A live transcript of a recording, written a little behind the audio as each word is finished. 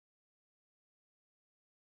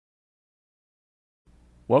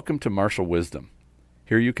Welcome to Martial Wisdom.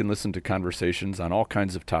 Here you can listen to conversations on all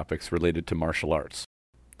kinds of topics related to martial arts.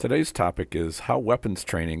 Today's topic is how weapons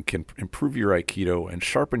training can improve your Aikido and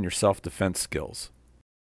sharpen your self-defense skills.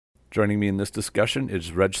 Joining me in this discussion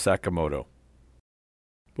is Reg Sakamoto.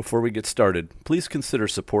 Before we get started, please consider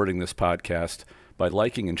supporting this podcast by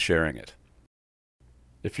liking and sharing it.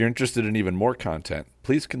 If you're interested in even more content,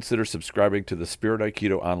 please consider subscribing to the Spirit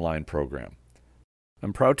Aikido online program.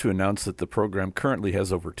 I'm proud to announce that the program currently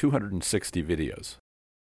has over 260 videos.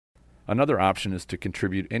 Another option is to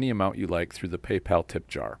contribute any amount you like through the PayPal tip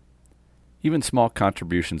jar. Even small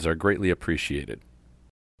contributions are greatly appreciated.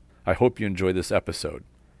 I hope you enjoy this episode.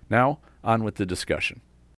 Now, on with the discussion.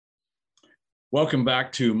 Welcome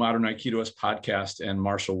back to Modern Aikidoist podcast and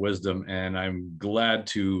Martial Wisdom, and I'm glad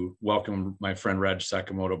to welcome my friend Reg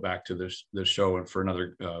Sakamoto back to this show and for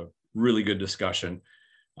another really good discussion.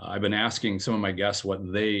 I've been asking some of my guests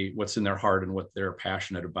what's in their heart and what they're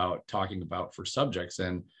passionate about talking about for subjects,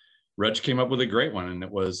 and Reg came up with a great one, and it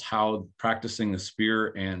was how practicing the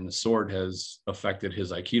spear and the sword has affected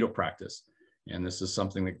his Aikido practice. And this is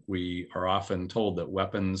something that we are often told, that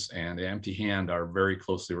weapons and the empty hand are very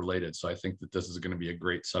closely related. So I think that this is going to be a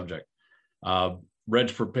great subject. Reg,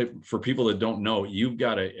 for people that don't know, you've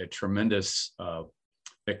got a tremendous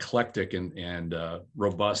eclectic and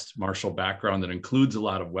robust martial background that includes a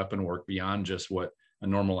lot of weapon work beyond just what a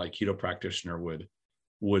normal Aikido practitioner would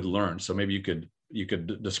learn. So maybe you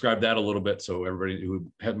could describe that a little bit so everybody who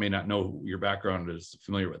may not know your background is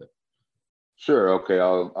familiar with it. Sure. Okay.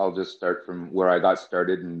 I'll just start from where I got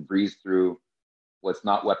started and breeze through what's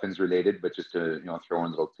not weapons related, but just to throw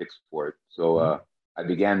in little tips for it. So I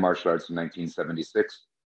began martial arts in 1976.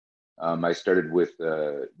 I started with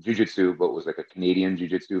jiu-jitsu, but it was like a Canadian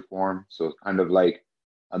jiu-jitsu form. So it's kind of like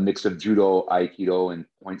a mix of judo, aikido, and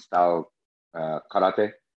point style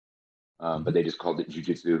karate. But they just called it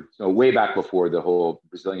jiu-jitsu. So way back before the whole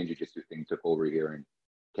Brazilian jiu-jitsu thing took over here in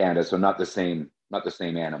Canada. So not the same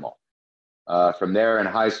animal. From there in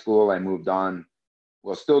high school, I moved on,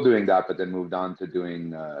 still doing that, but then moved on to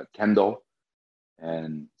doing kendo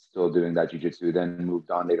and still doing that jiu-jitsu. Then moved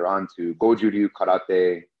on later on to Goju-ryu,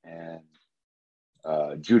 karate, and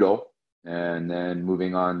judo. And then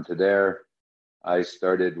moving on to there, I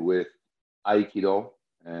started with aikido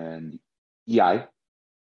and iai,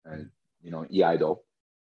 iaido,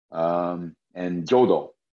 and jodo.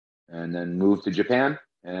 And then moved to Japan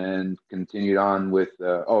and continued on with,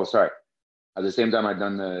 at the same time, I'd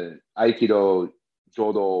done the Aikido,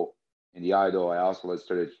 Jodo, and the Iaido. I also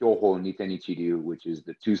started Hyoho Nitenichi-ryu, which is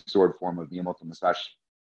the two-sword form of Miyamoto Musashi.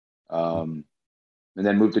 And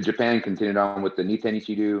then moved to Japan, continued on with the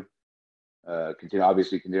Nitenichi-ryu,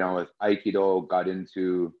 continued on with Aikido, got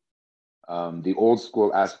into the old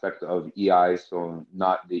school aspect of Iai, so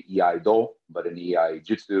not the Iaido, but an Iai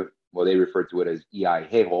Jutsu. Well, they refer to it as Iai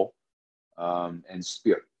Heiho, and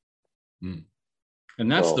Spear. And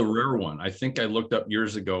that's the rare one. I think I looked up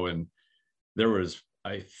years ago, and there was,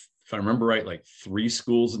 if I remember right, like 3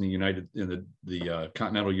 schools in the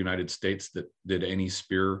continental United States that did any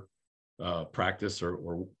spear practice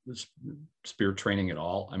or spear training at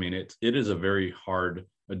all. I mean, it is a very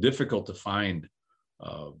difficult to find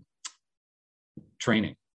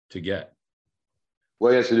training to get.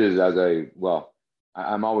 Well, yes, it is.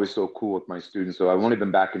 I'm always so cool with my students. So I've only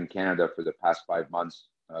been back in Canada for the past 5 months.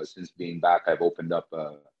 Since being back, I've opened up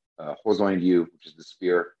Hozoin-ryu, which is the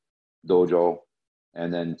spear dojo,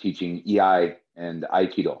 and then teaching Iai and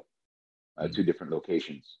Aikido, 2 different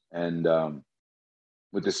locations. And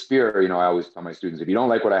with the spear, I always tell my students, if you don't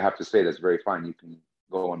like what I have to say, that's very fine. You can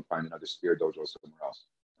go and find another spear dojo somewhere else.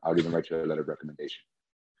 I'll even write you a letter of recommendation.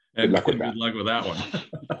 Good luck with that one.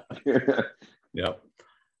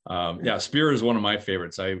 Yep. Spear is one of my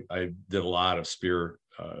favorites. I did a lot of spear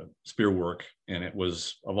work, and it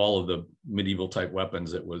was, of all of the medieval type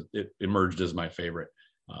weapons, it emerged as my favorite.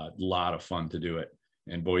 A lot of fun to do it,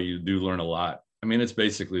 and boy, you do learn a lot. I mean, it's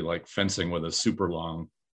basically like fencing with a super long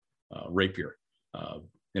rapier.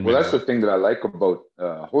 That's the thing that I like about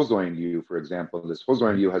Hozoin-ryu, for example. This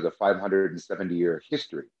Hozoin-ryu has a 570-year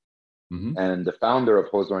history. And the founder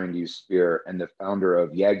of Hozoin-ryu spear and the founder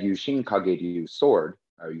of Yagyu Shinkage-ryu sword,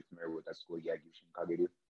 are you familiar with that school, Yagyu Shinkage-ryu?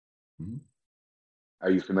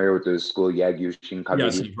 Are you familiar with the school Yagyu Shinkage-ryu?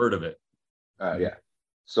 Yes, I've heard of it. Yeah.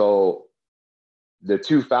 So the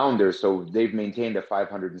 2 founders, so they've maintained a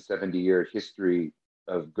 570-year history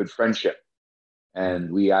of good friendship.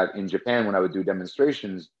 And we in Japan, when I would do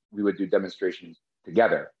demonstrations, we would do demonstrations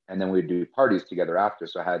together, and then we'd do parties together after.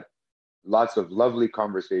 So I had lots of lovely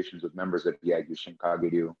conversations with members of Yagyu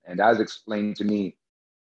Shinkage-ryu. And as explained to me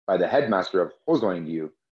by the headmaster of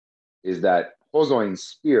Hozoin-ryu, is that Hozoing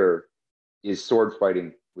spear is sword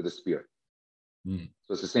fighting with a spear. Mm.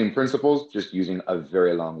 So it's the same principles, just using a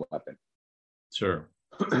very long weapon. Sure.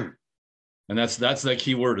 And that's the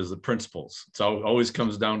key word, is the principles. It's always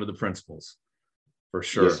comes down to the principles, for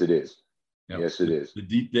sure. Yes, it is. Yep. Yes, it is. The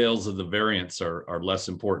details of the variants are less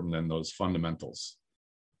important than those fundamentals.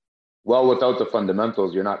 Well, without the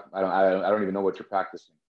fundamentals, you're not. I don't even know what you're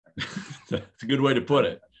practicing. That's a good way to put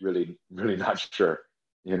it. Really not sure.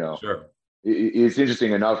 You know. Sure. It's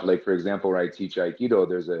interesting enough. Like, for example, where I teach Aikido,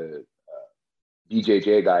 there's a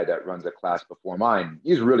BJJ guy that runs a class before mine.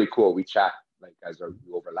 He's really cool. We chat like as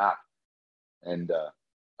we overlap, and I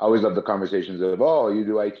always love the conversations of, oh, you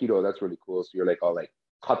do Aikido, that's really cool. So you're like all like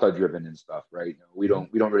kata driven and stuff, right? We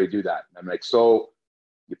don't really do that. And I'm like, so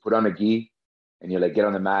you put on a gi and you like get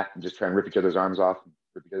on the mat and just try and rip each other's arms off.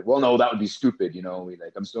 Well, no, that would be stupid, you know. We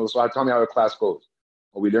like, so tell me how a class goes.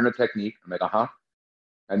 Well, we learn a technique. I'm like, uh-huh.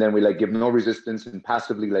 And then we like give no resistance and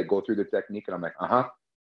passively like go through the technique. And I'm like, uh-huh.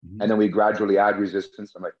 Mm-hmm. And then we gradually add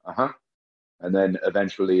resistance. I'm like, uh-huh. And then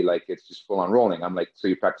eventually like it's just full on rolling. I'm like, so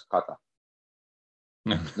you practice kata?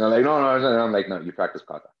 And they're like, no. I'm like, no, you practice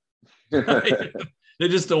kata. They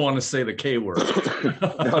just don't want to say the K word.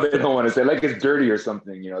 No, they don't want to say, like it's dirty or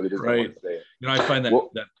something, you know, they just don't want to say it. You know, I find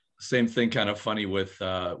that same thing kind of funny with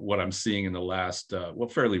what I'm seeing in the last,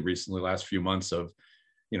 fairly recently, last few months of,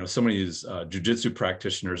 you know, some of these jujitsu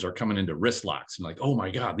practitioners are coming into wrist locks and like, oh my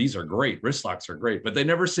God, these are great. Wrist locks are great, but they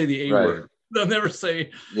never say the A word. They'll never say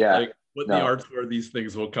like what the arts where these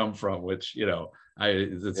things will come from, which, you know,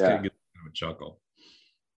 it's going to get a chuckle.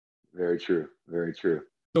 Very true. Very true.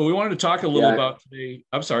 So we wanted to talk a little about today.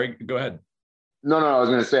 I'm sorry, go ahead. No, I was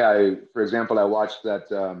going to say, for example, I watched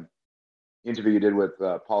that interview you did with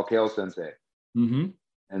Paul Kale Sensei. Mm-hmm.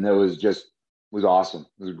 And that was awesome.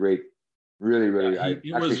 It was great. Really. I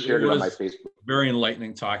actually shared it on my Facebook. Very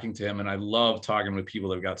enlightening talking to him. And I love talking with people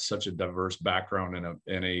that have got such a diverse background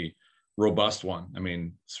and a robust one. I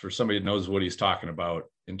mean, for somebody that knows what he's talking about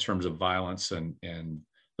in terms of violence and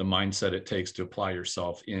the mindset it takes to apply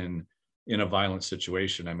yourself in a violent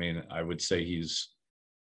situation. I mean, I would say he's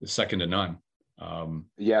second to none.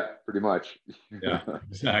 Yeah, pretty much. Yeah,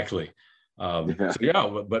 exactly.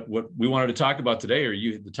 But what we wanted to talk about today,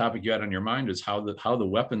 the topic you had on your mind, is how the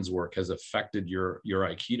weapons work has affected your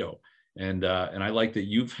Aikido. And I like that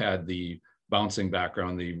you've had the bouncing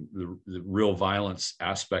background, the real violence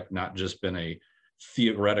aspect, not just been a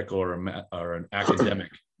theoretical or an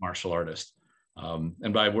academic martial artist.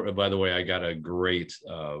 And by the way, I got a great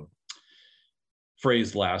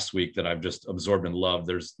phrase last week that I've just absorbed and loved.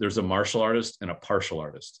 There's a martial artist and a partial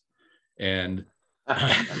artist. And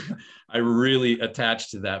I really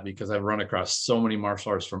attach to that because I've run across so many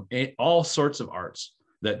martial artists from all sorts of arts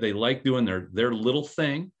that they like doing their little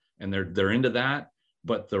thing and they're into that,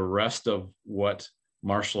 but the rest of what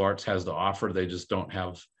martial arts has to offer, they just don't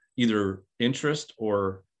have either interest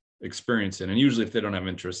or experience in. And usually if they don't have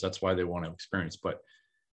interest, that's why they won't have experience. But,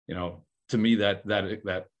 you know, to me,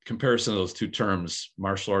 that comparison of those two terms,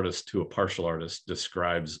 martial artist to a partial artist,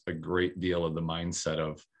 describes a great deal of the mindset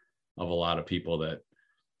of a lot of people that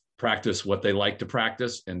practice what they like to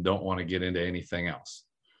practice and don't want to get into anything else.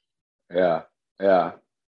 Yeah.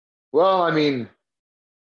 Well, I mean,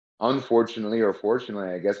 unfortunately or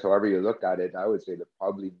fortunately, I guess, however you look at it, I would say that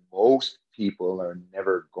probably most people are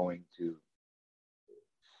never going to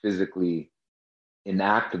physically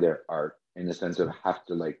enact their art in the sense of have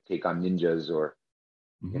to like take on ninjas or,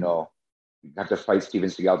 you know, have to fight Steven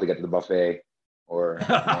Seagal to get to the buffet or, you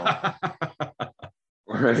know,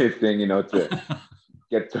 or anything, you know, to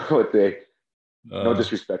get to what they, no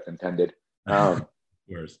disrespect intended.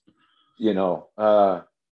 You know,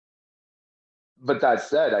 but that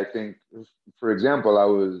said, I think, for example,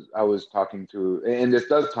 I was talking to, and this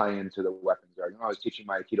does tie into the weapons argument. I was teaching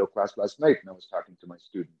my Aikido class last night, and I was talking to my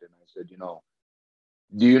student, and I said, you know,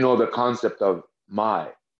 do you know the concept of Mai?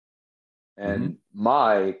 And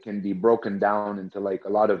Mai can be broken down into like a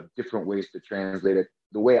lot of different ways to translate it.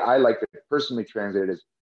 The way I like to personally translate it is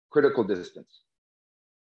critical distance.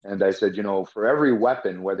 And I said, you know, for every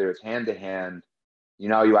weapon, whether it's hand to hand, you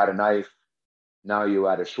know, you add a knife, now you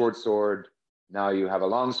add a short sword, now you have a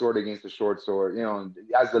long sword against a short sword, you know, and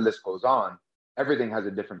as the list goes on, everything has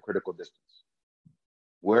a different critical distance.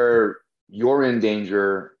 Where you're in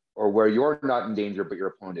danger or where you're not in danger, but your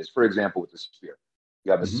opponent is. For example, with the spear,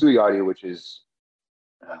 you have a suyari, which is,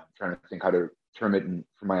 I'm trying to think how to term it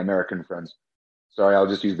for my American friends. Sorry, I'll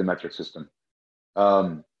just use the metric system.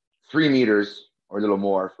 3 meters or a little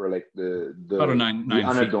more for like the nine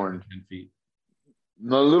unadorned. 10 feet.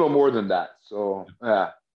 A little more than that. So, yeah,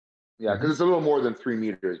 because it's a little more than 3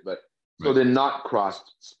 meters, but So the not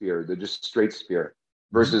crossed spear, the just straight spear,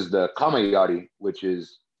 versus the kamayari, which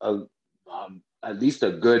is at least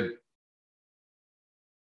a good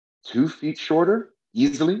 2 feet shorter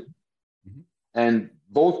easily. And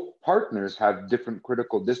both partners have different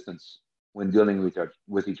critical distance when dealing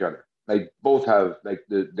with each other. Like both have, like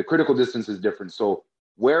the critical distance is different. So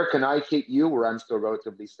where can I hit you where I'm still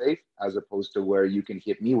relatively safe, as opposed to where you can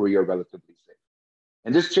hit me where you're relatively safe?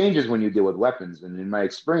 And this changes when you deal with weapons. And in my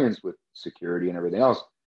experience with security and everything else,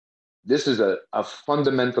 this is a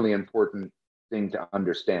fundamentally important thing to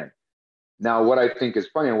understand. Now, what I think is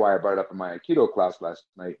funny and why I brought it up in my Aikido class last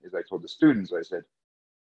night is I told the students, I said,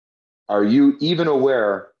 are you even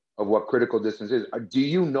aware of what critical distance is? Do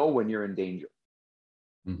you know when you're in danger?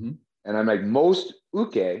 And I'm like, most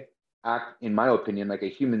uke act, in my opinion, like a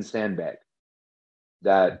human sandbag,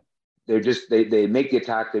 that they make the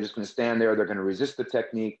attack, they're just going to stand there, they're going to resist the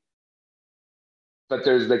technique. But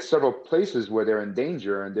there's like several places where they're in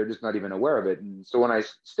danger and they're just not even aware of it. And so when I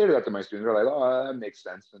stated that to my students, they're like, oh, that makes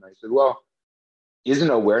sense. And I said, well, isn't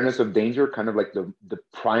awareness of danger kind of like the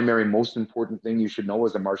primary, most important thing you should know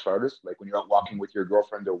as a martial artist? Like when you're out walking with your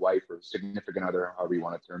girlfriend or wife or significant other, however you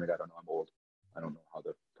want to term it. I don't know, I'm old. I don't know how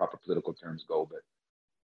the proper political terms go, but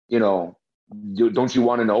don't you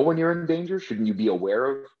want to know when you're in danger? Shouldn't you be aware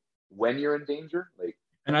of when you're in danger? Like,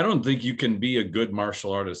 and I don't think you can be a good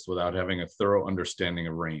martial artist without having a thorough understanding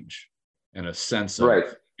of range and a sense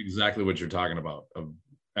of exactly what you're talking about. Of,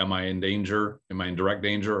 am I in danger? Am I in direct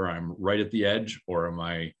danger, or I'm right at the edge, or am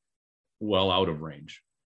I well out of range?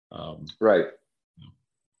 Right.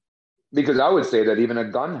 Because I would say that even a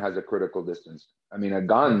gun has a critical distance. I mean, a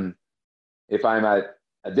gun, if I'm at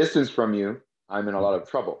a distance from you, I'm in a lot of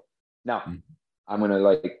trouble. Now, I'm going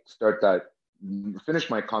to finish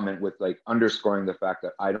my comment with like underscoring the fact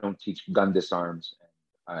that I don't teach gun disarms.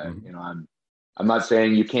 I'm not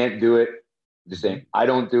saying you can't do it. I'm just saying I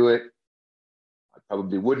don't do it. I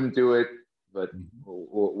probably wouldn't do it, but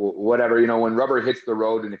whatever, when rubber hits the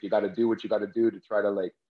road, and if you got to do what you got to do to try to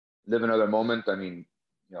like live another moment, I mean,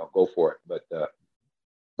 go for it.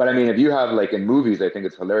 But I mean, if you have like in movies, I think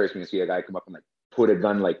it's hilarious when you see a guy come up and like put a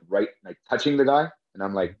gun like right, like touching the guy. And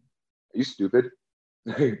I'm like, are you stupid?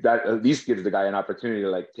 That at least gives the guy an opportunity to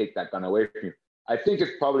like take that gun away from you. I think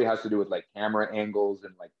it probably has to do with like camera angles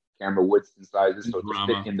and like camera widths and sizes, so to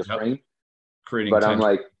fit in the frame. But I'm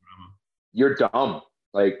like, you're dumb.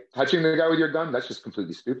 Like touching the guy with your gun, that's just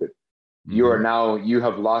completely stupid. You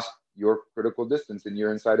have lost your critical distance and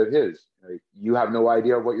you're inside of his. Like, you have no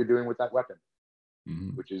idea what you're doing with that weapon,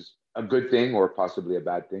 which is a good thing or possibly a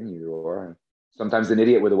bad thing, either or. Sometimes an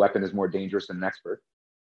idiot with a weapon is more dangerous than an expert.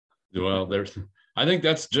 Well, I think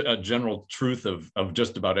that's a general truth of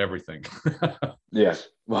just about everything. Yes.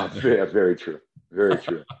 Well, very true. Very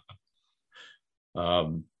true.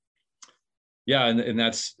 Yeah. And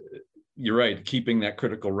that's, you're right. Keeping that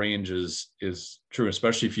critical range is true,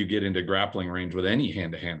 especially if you get into grappling range with any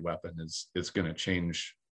hand-to-hand weapon. It's going to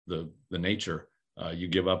change the nature. You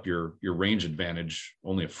give up your range advantage.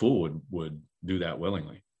 Only a fool would do that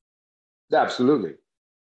willingly. Absolutely.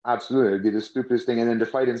 It'd be the stupidest thing. And then to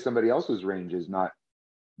fight in somebody else's range is not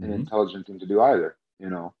an intelligent thing to do either.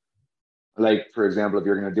 Like, for example, if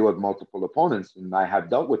you're going to deal with multiple opponents, and I have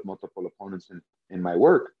dealt with multiple opponents in my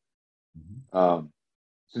work,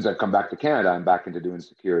 since I've come back to Canada, I'm back into doing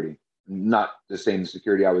security. Not the same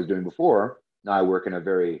security I was doing before. Now I work in a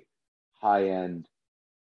very high-end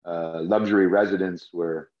luxury residence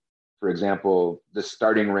where, for example, the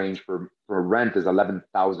starting range for rent is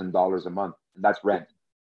 $11,000 a month, and that's rent.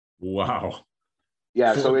 Wow.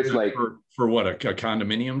 Yeah, so it's like for what, a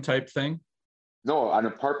condominium type thing? No, an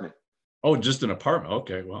apartment. Oh, just an apartment.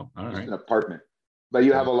 Okay, well, all just right. An apartment. But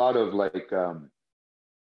you have a lot of like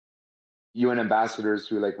UN ambassadors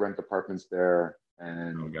who like rent apartments there,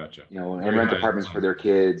 and gotcha. And rent apartments for their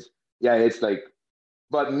kids. Yeah, it's like,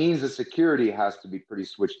 but means the security has to be pretty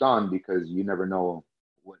switched on, because you never know.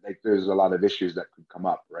 Like, there's a lot of issues that could come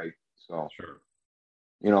up, right? So sure.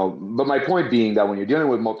 But my point being that when you're dealing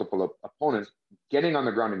with multiple opponents, getting on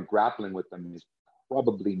the ground and grappling with them is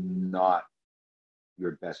probably not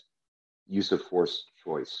your best use of force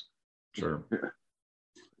choice. Sure.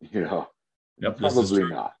 Yep, probably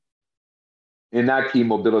not. In that key,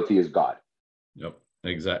 mobility is God. Yep,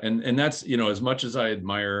 exactly. And that's, as much as I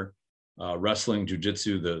admire wrestling,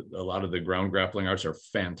 jiu-jitsu, a lot of the ground grappling arts are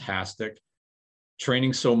fantastic.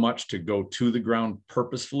 Training so much to go to the ground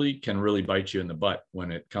purposefully can really bite you in the butt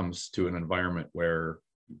when it comes to an environment where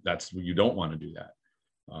you don't want to do that.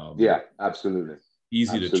 Yeah, absolutely.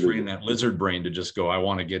 Easy to train that lizard brain to just go, I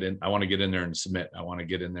want to get in there and submit. I want to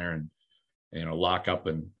get in there and, lock up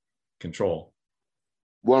and control.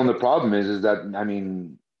 Well, and the problem is that, I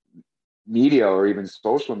mean, media or even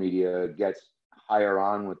social media gets higher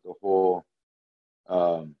on with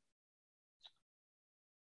um,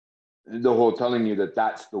 the whole telling you that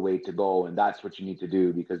that's the way to go and that's what you need to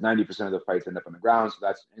do, because 90% of the fights end up on the ground.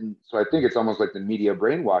 So I think it's almost like the media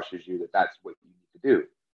brainwashes you that that's what you need to do.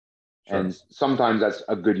 Sure. And sometimes that's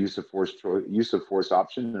a good use of force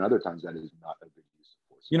option, and other times that is not a good use of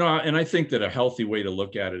force. You know, and I think that a healthy way to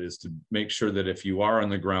look at it is to make sure that if you are on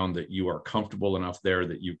the ground, that you are comfortable enough there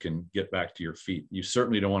that you can get back to your feet. You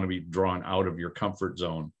certainly don't want to be drawn out of your comfort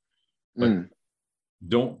zone, but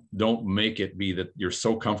don't make it be that you're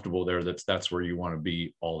so comfortable there that's where you want to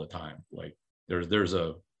be all the time. Like there's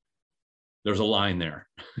a line there.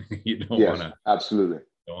 You don't want to absolutely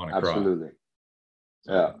cross. Absolutely.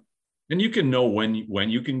 So, yeah. And you can know when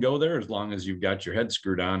you can go there, as long as you've got your head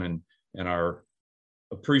screwed on and are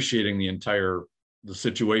appreciating the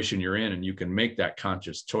situation you're in, and you can make that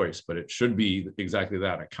conscious choice. But it should be exactly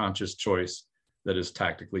that, a conscious choice that is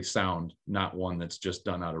tactically sound, not one that's just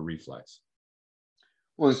done out of reflex.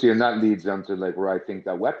 Well, see, and that leads them to like where I think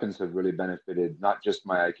that weapons have really benefited not just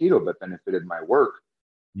my Aikido, but benefited my work.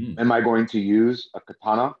 Am I going to use a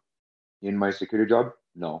katana in my security job?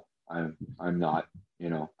 No, I'm not. You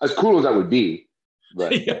know, as cool as that would be,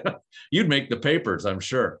 but yeah, you'd make the papers, I'm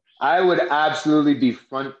sure. I would absolutely be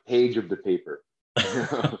front page of the paper. See,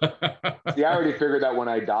 I already figured that when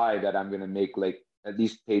I die that I'm going to make like at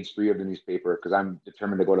least page 3 of the newspaper, because I'm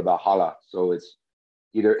determined to go to Valhalla. So it's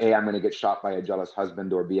either A, I'm going to get shot by a jealous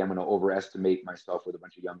husband, or B, I'm going to overestimate myself with a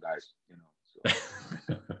bunch of young guys, you know.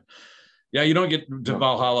 So. Yeah, you don't get to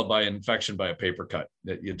Valhalla by infection by a paper cut.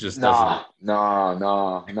 It just doesn't.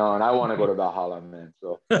 No. And I want to go to Valhalla, man.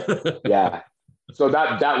 So yeah. So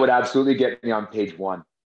that would absolutely get me on page 1.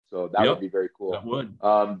 So that would be very cool. That would.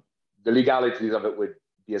 The legalities of it would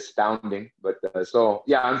be astounding. But so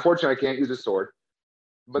yeah, unfortunately, I can't use a sword.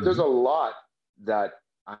 But there's a lot that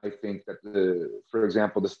I think that for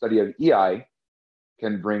example, the study of EI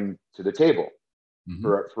can bring to the table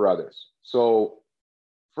for others. So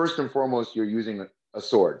first and foremost, you're using a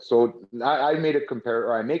sword. So I make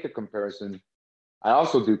a comparison. I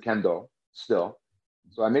also do Kendo still.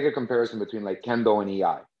 So I make a comparison between like Kendo and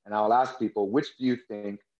EI. And I'll ask people, which do you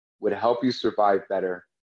think would help you survive better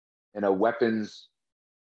in a weapons,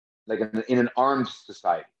 like in an armed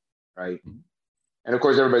society, right? And of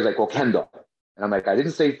course, everybody's like, well, Kendo. And I'm like, I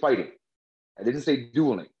didn't say fighting. I didn't say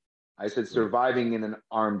dueling. I said surviving in an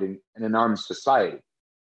armed society.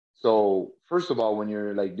 So first of all, when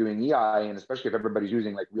you're like doing EI, and especially if everybody's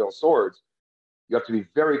using like real swords, you have to be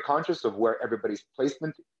very conscious of where everybody's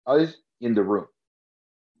placement is in the room.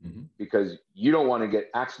 Because you don't want to get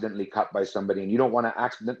accidentally cut by somebody, and you don't want to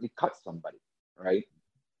accidentally cut somebody, right?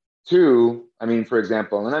 2, I mean, for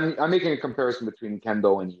example, and I'm making a comparison between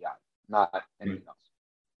Kendo and EI, not anything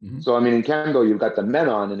else. So, I mean, in Kendo, you've got the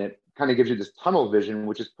menon, and it kind of gives you this tunnel vision,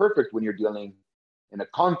 which is perfect when you're dealing in a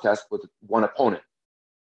contest with one opponent.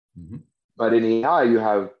 But in EI, you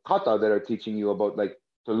have kata that are teaching you about like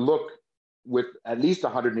to look with at least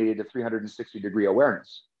 180 to 360 degree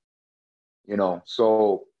awareness. You know,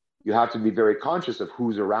 so you have to be very conscious of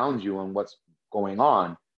who's around you and what's going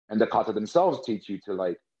on. And the kata themselves teach you to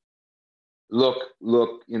like look,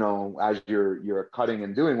 you know, as you're cutting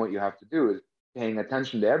and doing what you have to do is paying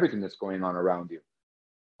attention to everything that's going on around you,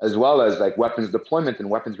 as well as like weapons deployment and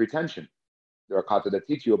weapons retention. There are kata that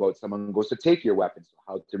teach you about someone goes to take your weapon, so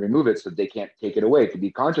how to remove it so they can't take it away, to be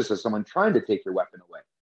conscious of someone trying to take your weapon away.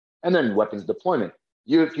 And then weapons deployment.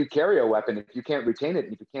 If you carry a weapon, if you can't retain it,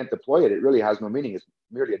 and if you can't deploy it, it really has no meaning. It's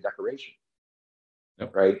merely a decoration,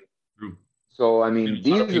 right? True. So, I mean,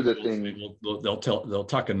 these are the things. They'll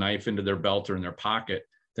tuck a knife into their belt or in their pocket,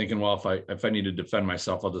 thinking, well, if I need to defend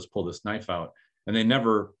myself, I'll just pull this knife out. And they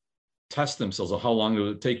never test themselves. How long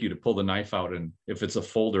will it take you to pull the knife out? And if it's a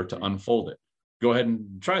folder, to unfold it. Go ahead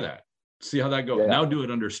and try that. See how that goes. Yeah. Now do it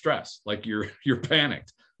under stress, like you're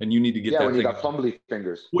panicked and you need to get that when thing you got fumbly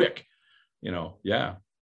fingers quick. You know, yeah,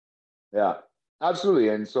 absolutely.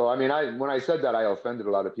 And so, I mean, when I said that, I offended a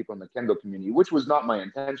lot of people in the Kendo community, which was not my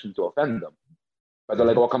intention to offend them. But they're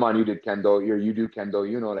like, "Oh, come on, you did Kendo. You do Kendo.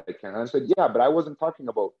 You know that I can." And I said, "Yeah, but I wasn't talking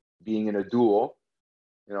about being in a duel.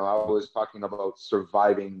 You know, I was talking about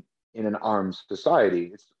surviving in an armed society.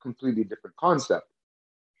 It's a completely different concept."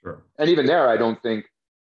 Sure. And even there, I don't think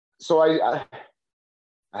so. I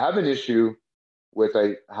have an issue with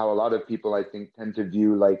how a lot of people, I think, tend to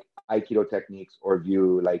view like Aikido techniques or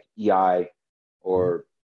view like EI or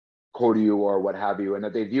Koryu or what have you, and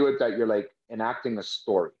that they view it that you're like enacting a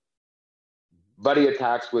story. Buddy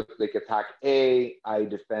attacks with like attack A, I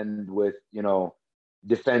defend with, you know,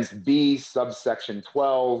 defense B, subsection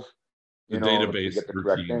 12, The to database get the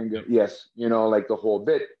correct routine. thing. Yep. Yes, like the whole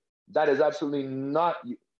bit. That is absolutely not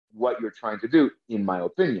what you're trying to do, in my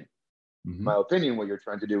opinion. Mm-hmm. In my opinion, what you're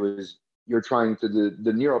trying to do is you're trying to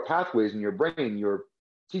the neural pathways in your brain, you're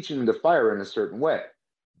teaching them to fire in a certain way.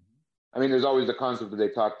 I mean, there's always the concept that they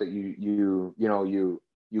talk that you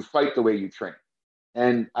fight the way you train.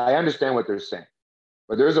 And I understand what they're saying,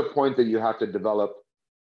 but there's a point that you have to develop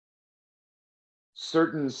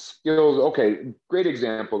certain skills. Okay, great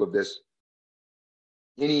example of this.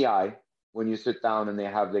 In EI, when you sit down and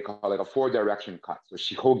they call it like a 4-direction cut, so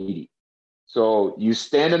shihogiri. So you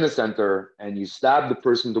stand in the center and you stab the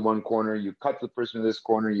person to one corner, you cut the person to this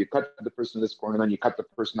corner, you cut the person to this corner, and then you cut the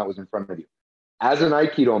person that was in front of you. As an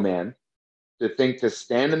Aikido man, to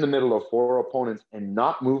stand in the middle of 4 opponents and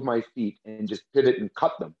not move my feet and just pivot and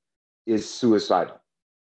cut them is suicidal.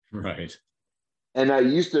 Right. And it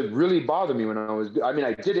used to really bother me when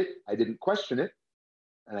I did it. I didn't question it.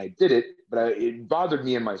 And I did it, but it bothered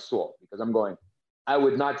me in my soul because I'm going, I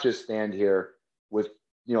would not just stand here with,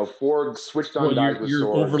 4 switched on guys with you're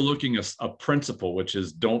swords. overlooking a principle, which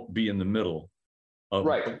is don't be in the middle of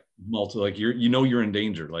right. Like you're in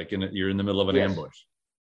danger, like you're in the middle of an ambush.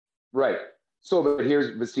 Right. So,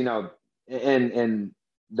 but see now, and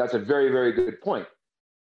that's a very, very good point.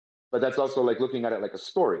 But that's also like looking at it like a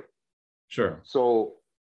story. Sure. So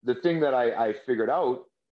the thing that I figured out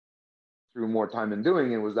through more time in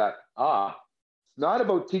doing it was that, it's not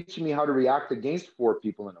about teaching me how to react against 4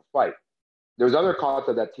 people in a fight. There's other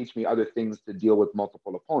kata that teach me other things to deal with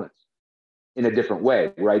multiple opponents in a different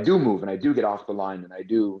way, where I do move and I do get off the line and I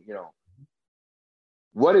do,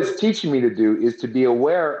 what it's teaching me to do is to be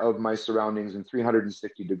aware of my surroundings in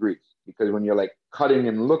 360 degrees. Because when you're like cutting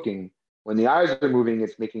and looking, when the eyes are moving,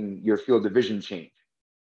 it's making your field of vision change.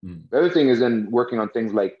 The other thing is then working on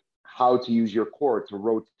things like how to use your core to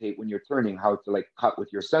rotate when you're turning, how to like cut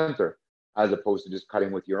with your center, as opposed to just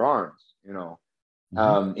cutting with your arms,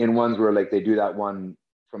 in ones where like they do that one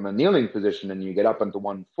from a kneeling position and you get up onto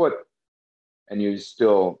one foot and you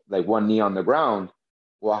still like one knee on the ground.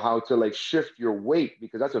 Well, how to like shift your weight,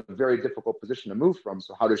 because that's a very difficult position to move from.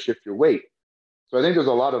 So how to shift your weight. So I think there's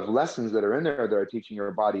a lot of lessons that are in there that are teaching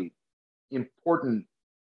your body important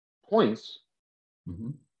points,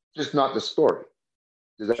 just not the story.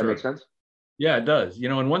 Does that make sense? Yeah, it does.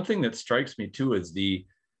 And one thing that strikes me too is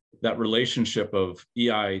that relationship of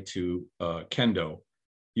EI to Kendo.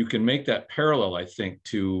 You can make that parallel, I think,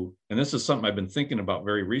 to, and this is something I've been thinking about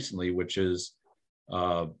very recently, which is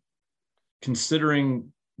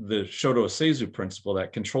considering the Shodo Seizu principle,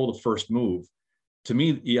 that control the first move. To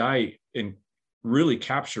me, EI really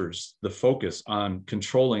captures the focus on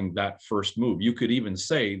controlling that first move. You could even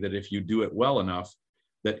say that if you do it well enough,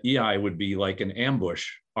 that EI would be like an ambush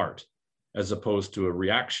art as opposed to a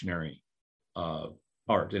reactionary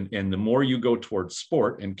art. And the more you go towards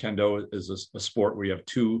sport, and Kendo is a sport where you have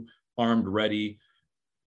 2 armed, ready,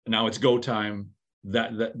 now it's go time,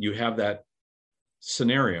 that you have that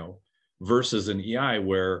scenario, versus an EI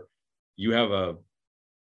where you have a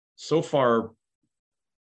so far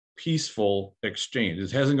peaceful exchange.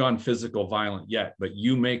 It hasn't gone physical violent yet, but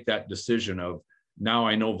you make that decision of, now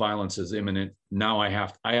I know violence is imminent. Now I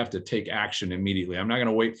have to take action immediately. I'm not going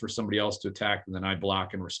to wait for somebody else to attack and then I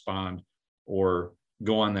block and respond or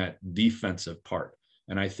go on that defensive part.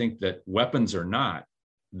 And I think that weapons or not,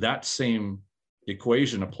 that same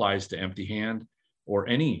equation applies to empty hand or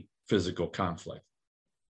any physical conflict.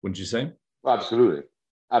 Wouldn't you say? Absolutely.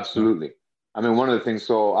 Absolutely. I mean, one of the things,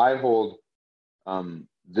 so I hold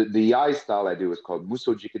the EI style I do is called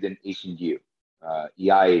Muso Jikiden Eishingyu,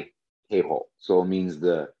 EI Keiho. So it means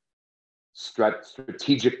the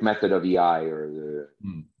strategic method of EI, or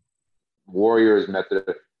the warrior's method.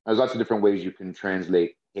 There's lots of different ways you can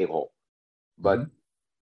translate Keiho. But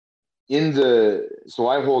so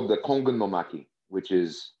I hold the Kongun no Maki, which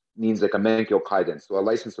means like a Menkyo Kaiden, so a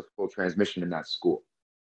license of full transmission in that school.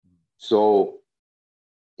 So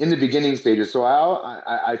in the beginning stages, so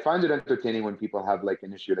I find it entertaining when people have like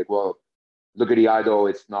an issue, like, well, look at Iaido,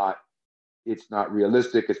 it's not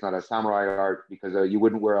realistic, it's not a samurai art, because you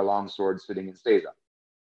wouldn't wear a long sword sitting in Seiza.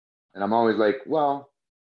 And I'm always like, well,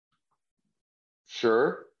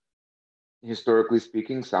 sure, historically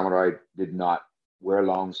speaking, samurai did not wear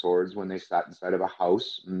long swords when they sat inside of a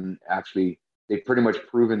house. And actually, they've pretty much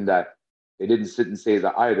proven that they didn't sit in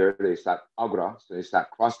Seiza either. They sat agura, so they sat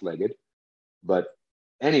cross-legged. But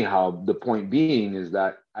anyhow, the point being is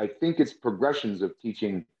that I think it's progressions of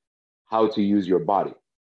teaching how to use your body.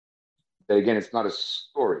 That again, it's not a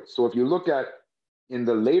story. So if you look at in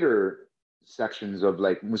the later sections of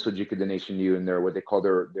like Muso Jikiden Eishingyu and their what they call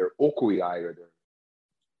their Okuiai, or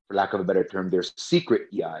for lack of a better term, their secret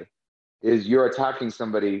EI, is you're attacking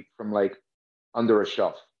somebody from like under a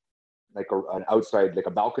shelf, like an outside, like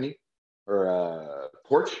a balcony or a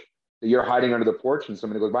porch. So you're hiding under the porch and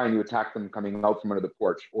somebody goes by and you attack them coming out from under the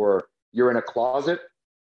porch. Or you're in a closet.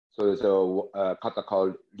 So there's a kata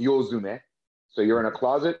called ryozume. So you're in a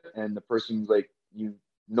closet and the person's like, you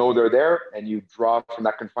know they're there and you draw from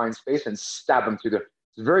that confined space and stab them through the,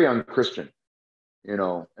 it's very unchristian, you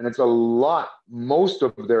know, and it's a lot, most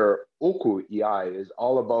of their oku EI is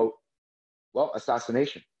all about, well,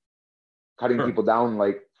 assassination, cutting people down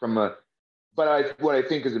like from a, but what I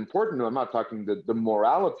think is important, I'm not talking the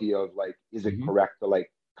morality of like, is it correct to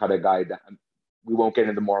like cut a guy down? We won't get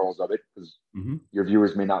into the morals of it because your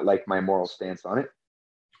viewers may not like my moral stance on it.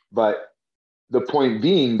 But the point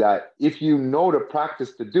being that if you know to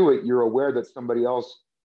practice to do it, you're aware that somebody else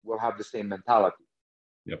will have the same mentality.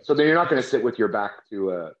 Yep. So then you're not going to sit with your back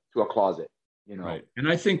to a closet, you know. Right. And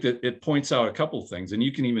I think that it points out a couple of things, and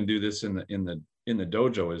you can even do this in the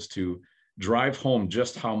dojo, is to drive home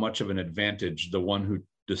just how much of an advantage the one who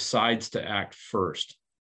decides to act first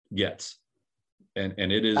gets. And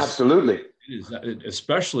it is absolutely, it is,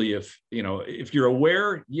 especially if, you know, if you're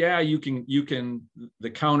aware, yeah, you can, the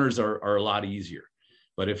counters are a lot easier.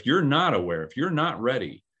 But if you're not aware, if you're not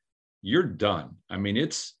ready, you're done. I mean,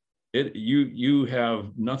 you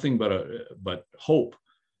have nothing but hope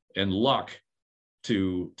and luck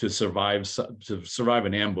to survive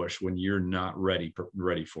an ambush when you're not ready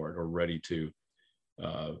for it, or ready to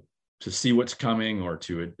see what's coming, or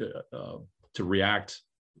to react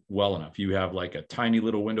well enough. You have like a tiny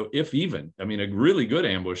little window, if even. I mean, a really good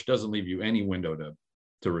ambush doesn't leave you any window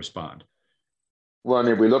to respond. Well, I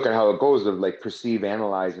mean, if we look at how it goes of like perceive,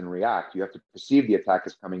 analyze, and react, you have to perceive the attack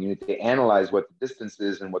is coming. You need to analyze what the distance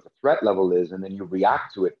is and what the threat level is, and then you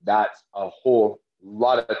react to it. That's a whole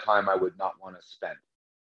lot of time I would not want to spend.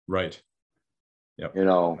 Right. Yep. You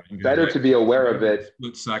know, better to be aware of it.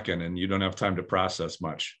 Split second, and you don't have time to process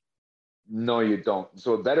much. No, you don't.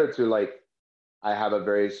 So better to like, I have a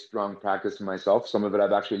very strong practice in myself. Some of it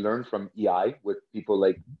I've actually learned from EI with people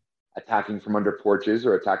like attacking from under porches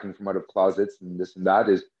or attacking from out of closets and this and that,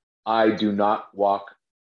 is I do not walk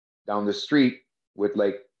down the street with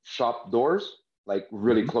like shop doors, like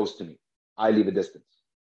really close to me. I leave a distance.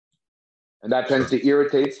 And that tends to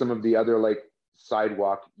irritate some of the other like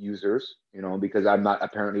sidewalk users, you know, because I'm not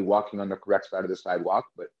apparently walking on the correct side of the sidewalk,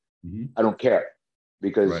 but I don't care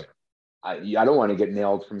because I don't want to get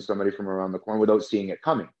nailed from somebody from around the corner without seeing it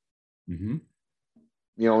coming. You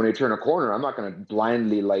know, when you turn a corner, I'm not going to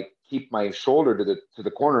blindly like keep my shoulder to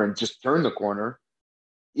the corner and just turn the corner.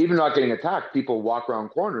 Even not getting attacked, people walk around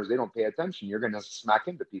corners, they don't pay attention. You're going to smack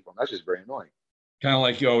into people. That's just very annoying. Kind of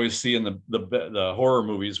like you always see in the horror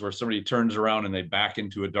movies where somebody turns around and they back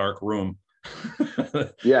into a dark room.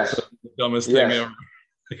 Yes. The dumbest thing ever.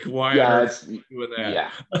 Like, why are you doing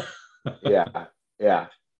that? Yeah.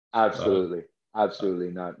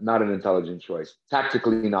 Absolutely not an intelligent choice.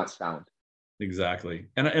 Tactically not sound. Exactly.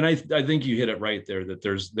 And I think you hit it right there, that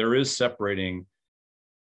there is separating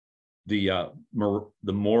the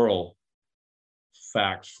moral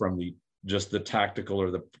fact from just the tactical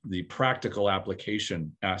or the practical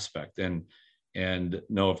application aspect. And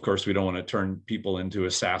no, of course, we don't want to turn people into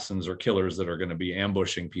assassins or killers that are going to be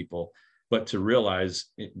ambushing people, but to realize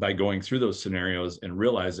by going through those scenarios and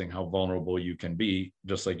realizing how vulnerable you can be,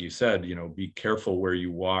 just like you said, you know, be careful where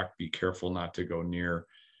you walk, be careful not to go near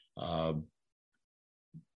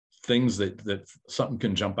things that something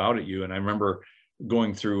can jump out at you. And I remember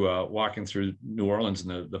going through, walking through New Orleans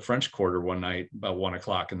in the French Quarter one night about 1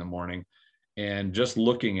 o'clock in the morning, and just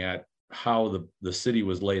looking at how the city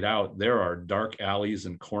was laid out. There are dark alleys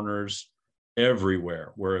and corners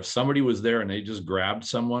everywhere where if somebody was there and they just grabbed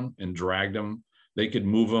someone and dragged them, they could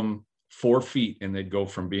move them 4 feet and they'd go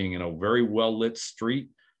from being in a very well lit street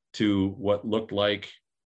to what looked like,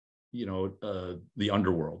 you know, the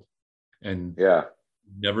underworld. And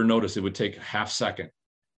never noticed. It would take a half second,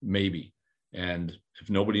 maybe. And if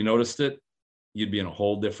nobody noticed it, you'd be in a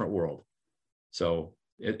whole different world. So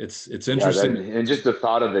it's interesting. And just the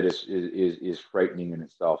thought of it is frightening in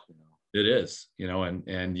itself, you know. It is, you know,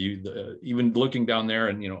 and you even looking down there,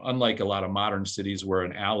 and, you know, unlike a lot of modern cities where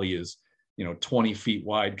an alley is, you know, 20 feet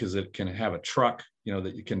wide because it can have a truck, you know,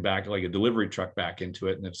 that you can back, like a delivery truck, back into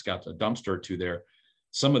it, and it's got a dumpster or two there.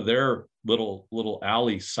 Some of their little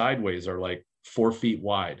alley sideways are like 4 feet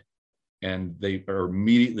wide, and they are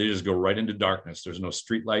immediately, they just go right into darkness. There's no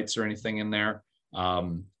street lights or anything in there.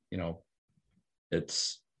 You know,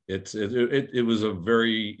 it was a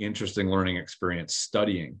very interesting learning experience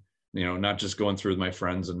studying, you know, not just going through with my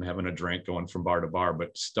friends and having a drink, going from bar to bar,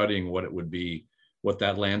 but studying what it would be what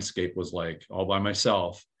that landscape was like all by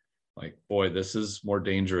myself. Like, boy, this is more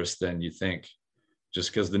dangerous than you think, just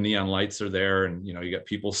because the neon lights are there, and you know, you got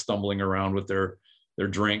people stumbling around with their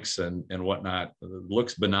drinks and whatnot. It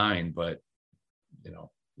looks benign, but you know,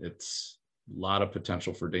 it's a lot of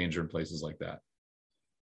potential for danger in places like that.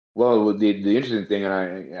 Well, the interesting thing, and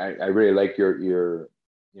I really like your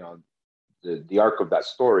you know, the arc of that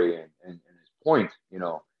story and his point, you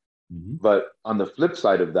know. Mm-hmm. But on the flip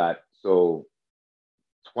side of that, so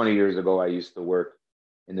 20 years ago, I used to work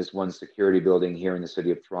in this one security building here in the city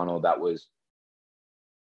of Toronto.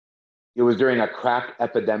 It was during a crack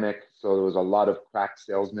epidemic, so there was a lot of crack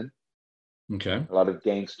salesmen, Okay. a lot of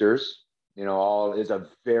gangsters. You know, all is a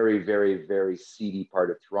very, very, very seedy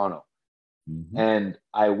part of Toronto. Mm-hmm. And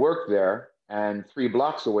I worked there, and 3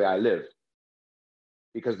 blocks away I lived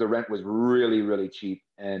because the rent was really, really cheap.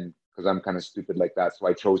 And because I'm kind of stupid like that, so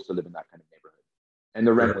I chose to live in that kind of neighborhood. And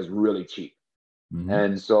the rent was really cheap. Mm-hmm.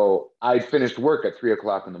 And so I finished work at 3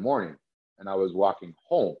 o'clock in the morning, and I was walking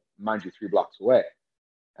home, mind you, 3 blocks away.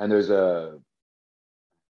 And there's sorry,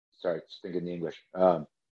 just thinking the English, a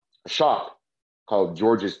shop called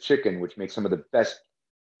George's Chicken, which makes some of the best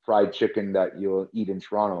fried chicken that you'll eat in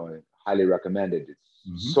Toronto. I highly recommend it.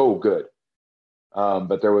 It's so good.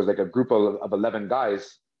 But there was like a group of 11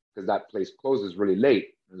 guys, because that place closes really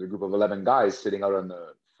late. There's a group of 11 guys sitting out on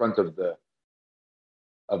the front of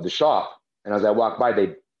the shop. And as I walked by,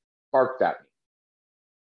 they barked at me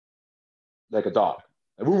like a dog.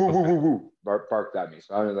 Like, woo, woo, woo, woo, woo, barked at me.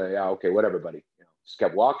 So I was like, yeah, okay, whatever, buddy. You know, just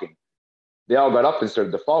kept walking. They all got up and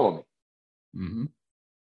started to follow me. Mm-hmm.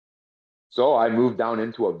 So I moved down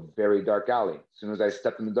into a very dark alley. As soon as I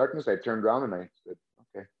stepped in the darkness, I turned around and I said,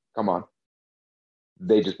 okay, come on.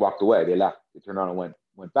 They just walked away. They left. They turned around and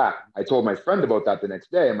went back. I told my friend about that the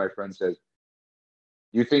next day, and my friend says,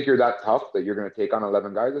 you think you're that tough that you're going to take on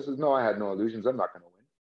 11 guys? I said, no, I had no illusions. I'm not going to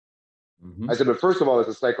win. Mm-hmm. I said, but first of all, it's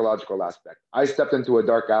a psychological aspect. I stepped into a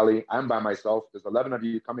dark alley. I'm by myself. There's 11 of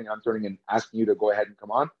you coming. I'm turning and asking you to go ahead and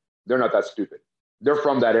come on. They're not that stupid. They're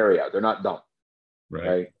from that area. They're not dumb.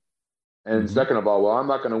 Right? And second of all, well, I'm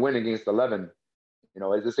not going to win against 11. You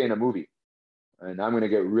know, this ain't a movie. And I'm going to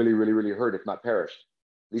get really, really, really hurt, if not perish.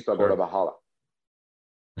 At least I'll go to Valhalla.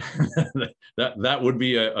 that would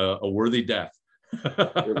be a worthy death.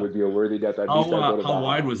 It would be a worthy death. How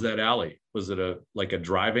wide was that alley? Was it like a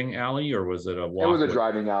driving alley, or was it a walk? It was a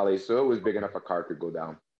driving alley, so it was big enough a car could go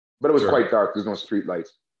down. But it was quite dark. There's no street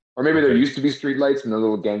lights. Or maybe there used to be street lights and the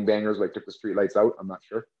little gangbangers like took the street lights out. I'm not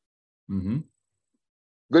sure. Mm-hmm.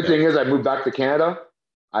 Good thing is I moved back to Canada.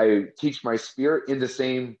 I teach my spear in the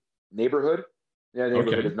same neighborhood. Yeah, the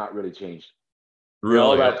neighborhood has not really changed. Really?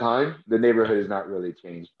 All that time, the neighborhood has not really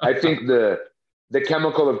changed. I think the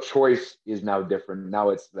chemical of choice is now different. Now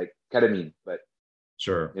it's like ketamine, but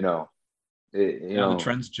sure, you know, the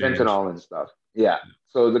trends change. Fentanyl and stuff. Yeah.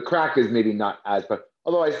 So the crack is maybe not as, but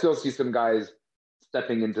although I still see some guys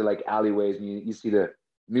stepping into like alleyways, and you see the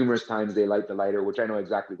numerous times they light the lighter, which I know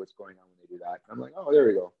exactly what's going on when they do that. I'm like, oh, there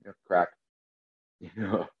we go, crack. You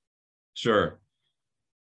know. Sure.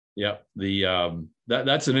 Yeah.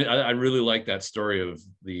 I really like that story of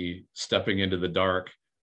the stepping into the dark,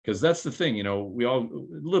 because that's the thing, we all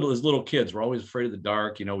as little kids, we're always afraid of the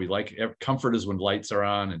dark. We like comfort is when lights are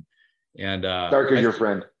on, and dark is your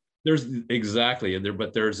friend. There's exactly there,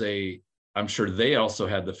 but I'm sure they also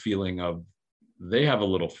had the feeling of they have a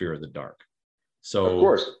little fear of the dark. So of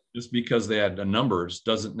course, just because they had numbers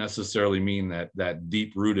doesn't necessarily mean that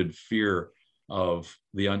deep rooted fear of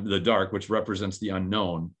the dark, which represents the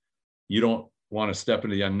unknown. You don't want to step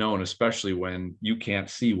into the unknown, especially when you can't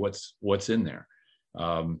see what's in there.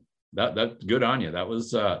 That good on you. That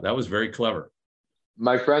was very clever.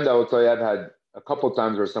 My friend, I will tell you, I've had a couple of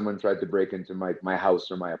times where someone tried to break into my house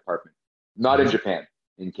or my apartment, not in Japan,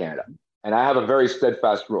 in Canada. And I have a very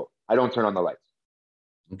steadfast rule. I don't turn on the lights.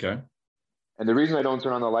 Okay. And the reason I don't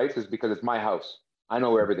turn on the lights is because it's my house. I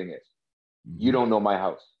know where everything is. You don't know my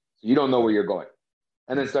house. So you don't know where you're going.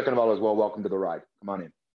 And then second of all, as well, welcome to the ride. Come on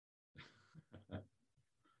in.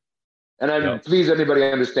 And please, anybody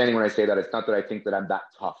understanding when I say that, it's not that I think that I'm that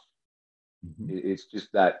tough. It's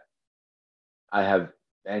just that I have,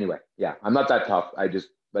 anyway, yeah, I'm not that tough.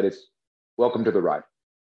 But it's welcome to the ride.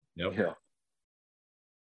 Yep.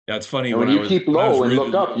 Yeah, it's funny. And when you keep low and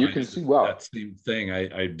look up, you can see well. That same thing.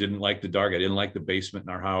 I didn't like the dark. I didn't like the basement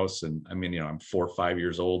in our house. And I mean, I'm 4 or 5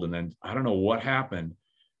 years old. And then I don't know what happened.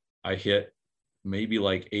 I hit maybe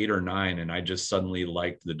like 8 or 9, and I just suddenly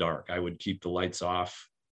liked the dark. I would keep the lights off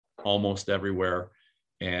almost everywhere.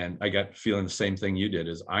 And I got feeling the same thing you did,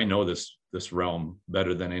 is I know this realm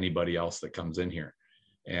better than anybody else that comes in here.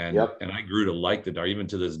 And I grew to like the dark. Even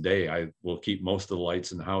to this day, I will keep most of the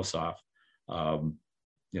lights in the house off,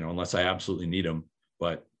 unless I absolutely need them.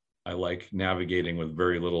 But I like navigating with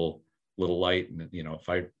very little light. And if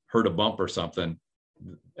I heard a bump or something,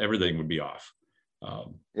 everything would be off.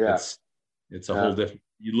 It's a whole different.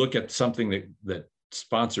 You look at something that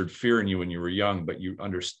sponsored fear in you when you were young, but you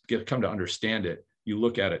come to understand it. You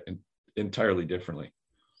look at it entirely differently.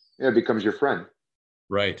 Yeah, it becomes your friend.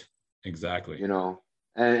 Right. Exactly.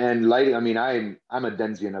 And lighting. I mean, I'm a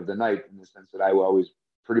Denzian of the night in the sense that I will always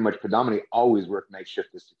predominantly always work night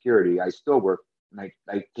shift as security. I still work night.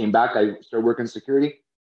 I came back. I started working security.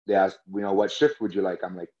 They asked, what shift would you like?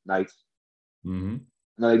 I'm like, nights. Mm-hmm. And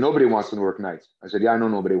they're like, nobody wants to work nights. I said, yeah, I know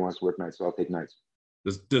nobody wants to work nights, so I'll take nights.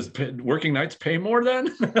 Does working nights pay more then?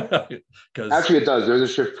 Actually, it does. There's a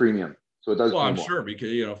shift premium, so it does. Well, pay I'm more. sure,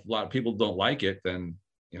 because if a lot of people don't like it, then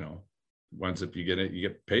once if you get it, you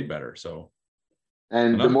get paid better. So,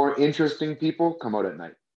 and the more interesting people come out at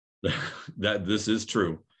night. That this is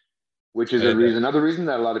true. Which is another reason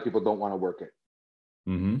that a lot of people don't want to work it.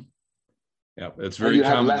 Mm-hmm. Yeah, it's very you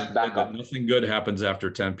have common less backup. that nothing good happens after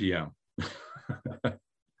 10 p.m.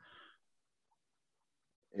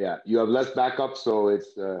 Yeah, you have less backup, so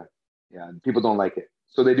it's people don't like it.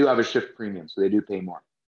 So they do have a shift premium, so they do pay more.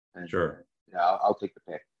 And, sure. Yeah, I'll take the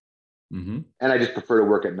pay. Mm-hmm. And I just prefer to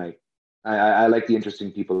work at night. I like the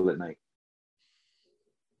interesting people at night.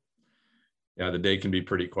 Yeah, the day can be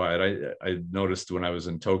pretty quiet. I noticed when I was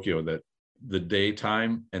in Tokyo that the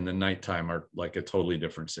daytime and the nighttime are like a totally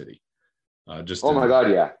different city. Oh my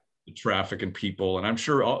God, yeah. The traffic and people, and I'm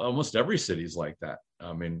sure almost every city is like that.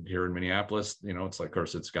 I mean, here in Minneapolis, it's like, of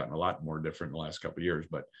course, it's gotten a lot more different in the last couple of years,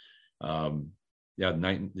 but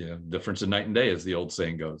difference in night and day, as the old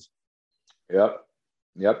saying goes.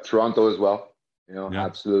 Yep. Toronto as well.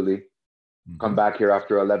 Absolutely. Mm-hmm. Come back here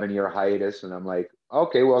after 11-year hiatus, and I'm like,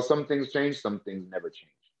 okay, well, some things change, some things never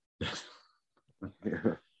change.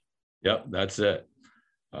 Yep, that's it.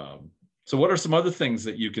 So what are some other things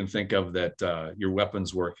that you can think of that your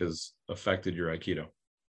weapons work has affected your Aikido?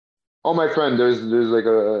 Oh, my friend, there's like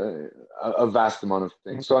a vast amount of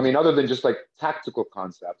things. So, I mean, other than just like tactical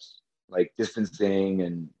concepts, like distancing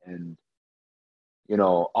and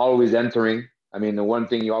always entering. I mean, the one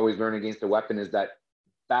thing you always learn against a weapon is that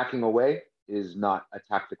backing away is not a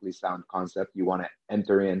tactically sound concept. You want to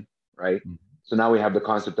enter in, right? Mm-hmm. So now we have the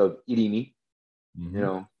concept of irimi,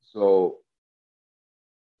 mm-hmm. So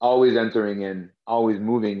always entering in, always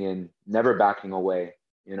moving in, never backing away,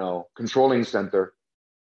 controlling center,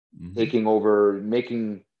 mm-hmm. taking over,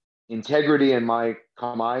 making integrity in my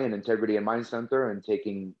kamae and integrity in my center, and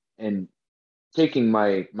taking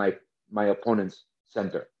my opponent's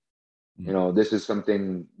center. Mm-hmm. This is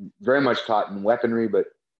something very much taught in weaponry, but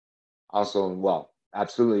also,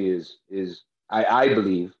 absolutely is I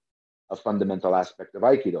believe a fundamental aspect of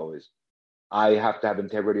Aikido is I have to have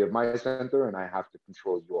integrity of my center, and I have to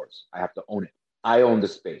control yours. I have to own it. I own the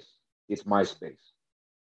space. It's my space,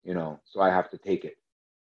 so I have to take it.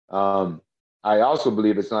 I also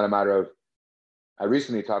believe it's not a matter of, I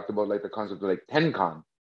recently talked about like the concept of like Tenkan,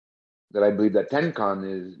 that I believe that Tenkan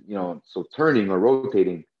is, so turning or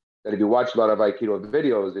rotating, that if you watch a lot of Aikido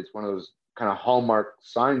videos, it's one of those kind of hallmark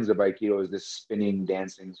signs of Aikido is this spinning,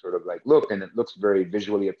 dancing sort of like look, and it looks very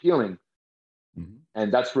visually appealing. Mm-hmm.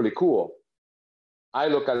 And that's really cool. I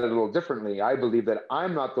look at it a little differently. I believe that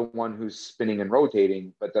I'm not the one who's spinning and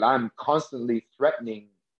rotating, but that I'm constantly threatening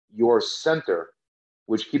your center,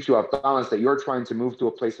 which keeps you off balance, that you're trying to move to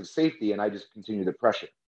a place of safety, and I just continue the pressure.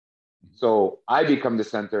 Mm-hmm. So I become the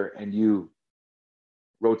center and you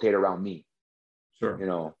rotate around me.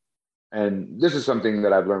 Sure. And this is something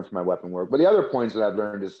that I've learned from my weapon work. But the other points that I've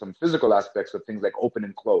learned is some physical aspects of things like open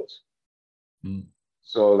and close. Mm.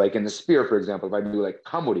 So like in the spear, for example, if I do like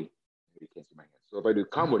kamuri, you can't see my hands. So if I do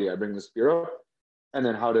kamuri, I bring the spear up, and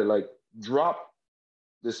then how to like drop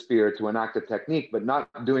the spear to enact a technique, but not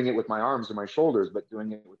doing it with my arms or my shoulders, but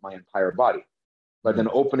doing it with my entire body. But then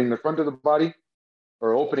opening the front of the body,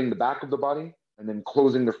 or opening the back of the body, and then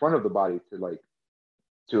closing the front of the body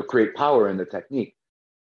to create power in the technique.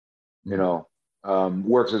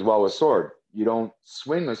 Works as well with sword. You don't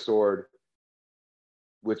swing a sword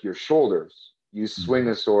with your shoulders. You swing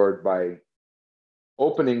a sword by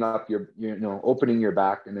opening up opening your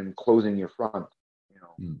back and then closing your front.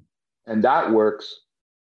 And that works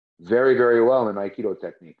very, very well in Aikido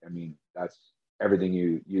technique. I mean, that's everything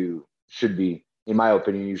you should be, in my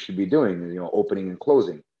opinion, you should be doing. Opening and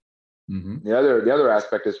closing. Mm-hmm. The other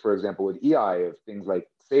aspect is, for example, with Iai, of things like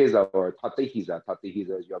Seiza or Tatehiza.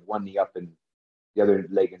 Tatehiza is you have one knee up and the other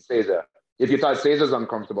leg in Seiza. If you thought Seiza is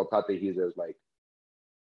uncomfortable, Tatehiza is like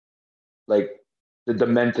the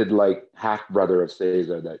demented like half brother of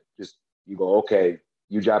Seiza that just you go, okay,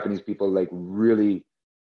 you Japanese people like really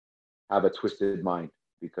have a twisted mind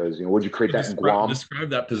because would you create that in Guam? Describe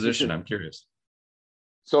that position. I'm curious.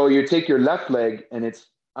 So you take your left leg and it's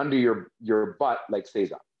under your butt like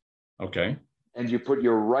Seiza. Okay. And you put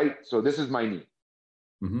your right. So this is my knee.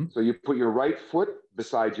 Mm-hmm. So you put your right foot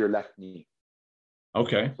beside your left knee.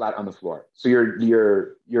 Okay. Flat on the floor. So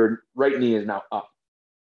your right knee is now up.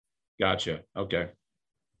 Gotcha. Okay.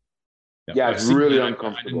 Yeah, it's really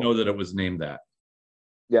uncomfortable. I didn't know that it was named that.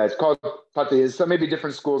 Yeah, it's called tate. So maybe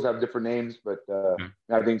different schools have different names, but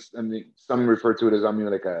I think some refer to it as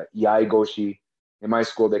like a iai goshi. In my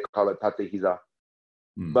school, they call it tate hiza.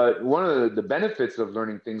 But one of the benefits of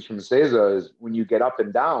learning things from Seiza is when you get up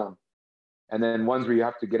and down, and then ones where you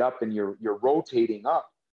have to get up and you're rotating up,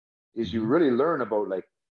 is you really learn about like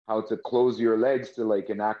how to close your legs to like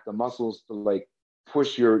enact the muscles to like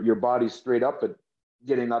push your body straight up, but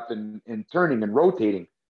getting up and turning and rotating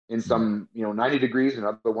in some 90 degrees and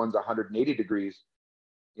other ones 180 degrees,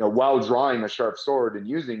 while drawing a sharp sword and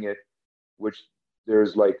using it, which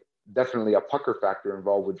there's like definitely a pucker factor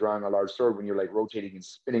involved with drawing a large sword when you're like rotating and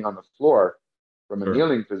spinning on the floor from a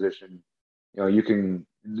kneeling position.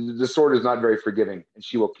 The sword is not very forgiving, and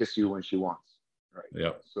she will kiss you when she wants. Right.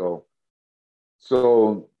 Yeah. So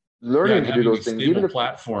learning to do those things, even a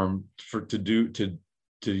platform to do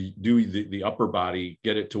the upper body,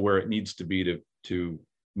 get it to where it needs to be to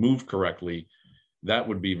move correctly, that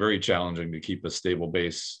would be very challenging to keep a stable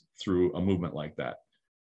base through a movement like that.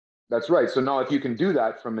 That's right. So now if you can do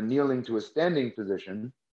that from a kneeling to a standing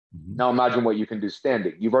position, now imagine what you can do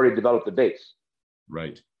standing. You've already developed the base.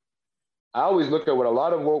 Right. I always look at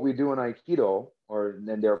what we do in Aikido, or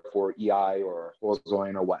then therefore EI or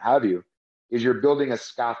Hozoin or what have you, is you're building a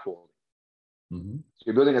scaffold. So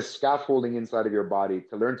you're building a scaffolding inside of your body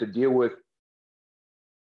to learn to deal with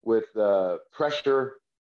pressure.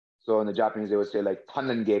 So in the Japanese, they would say like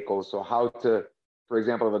tannen geiko. So how to, for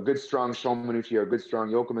example, if a good strong shomanuchi or a good strong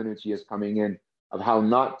yokomanuchi is coming in, of how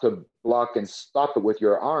not to block and stop it with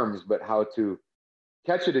your arms, but how to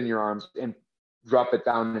catch it in your arms and drop it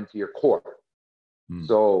down into your core.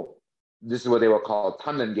 So this is what they will call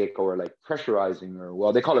tannen geiko, or like pressurizing, or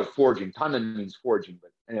well, they call it forging. Tannen means forging,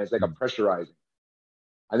 but it's like a pressurizing.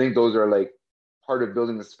 I think those are like part of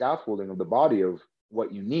building the scaffolding of the body of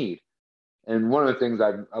what you need. And one of the things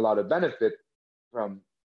I've a lot of benefit from,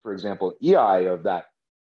 for example, EI of that,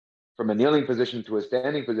 from a kneeling position to a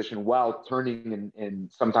standing position while turning and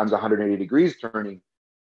sometimes 180 degrees turning,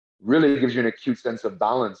 really gives you an acute sense of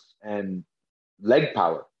balance and leg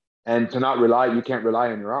power. And to not rely, you can't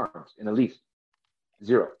rely on your arms in a least.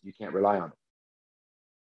 Zero. You can't rely on it.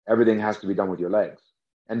 Everything has to be done with your legs.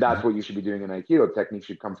 And that's what you should be doing in Aikido. Technique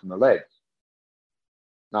should come from the legs,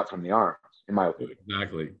 not from the arms, in my opinion.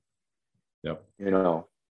 Exactly. Yep.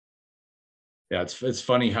 Yeah, it's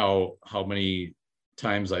funny how many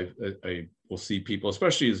times I will see people,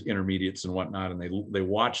 especially as intermediates and whatnot, and they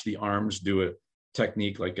watch the arms do a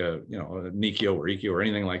technique like a Nikyo or Ikkyo or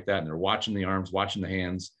anything like that, and they're watching the arms, watching the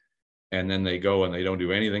hands, and then they go and they don't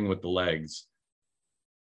do anything with the legs.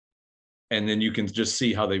 And then you can just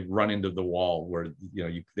see how they run into the wall where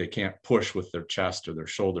they can't push with their chest or their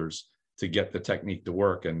shoulders to get the technique to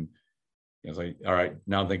work. And it's like, all right,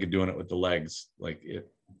 now think of doing it with the legs. Like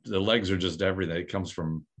the legs are just everything. It comes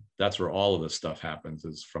from, that's where all of this stuff happens,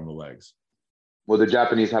 is from the legs. Well, the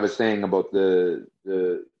Japanese have a saying about the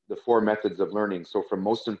 4 methods of learning. So from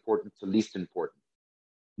most important to least important.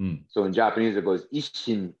 So in Japanese, it goes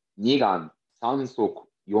Isshin, Nigan, Sansoku,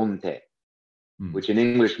 Yonte, which in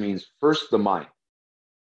English means first the mind,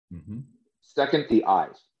 second the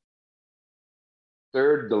eyes,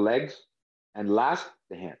 third the legs, and last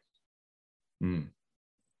the hands.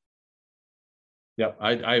 Yeah,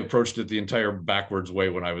 I approached it the entire backwards way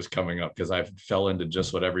when I was coming up, because I fell into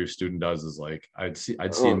just what every student does, is like I'd see I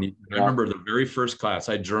remember the very first class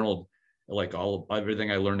I journaled like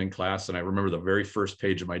everything I learned in class, and I remember the very first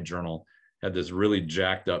page of my journal had this really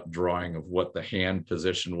jacked up drawing of what the hand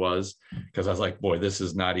position was, because I was like, boy, this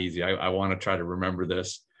is not easy. I want to try to remember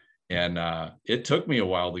this. And it took me a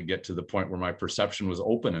while to get to the point where my perception was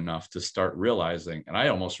open enough to start realizing, and I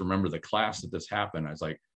almost remember the class that this happened. I was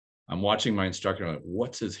like, I'm watching my instructor, like,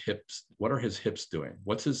 what's his hips? What are his hips doing?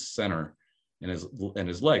 What's his center and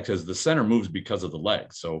his legs? Because the center moves because of the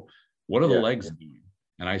legs. So what are the legs doing?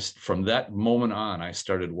 And from that moment on, I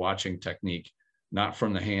started watching technique, not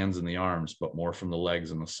from the hands and the arms, but more from the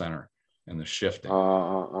legs and the center and the shifting.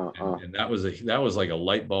 And that was like a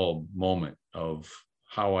light bulb moment of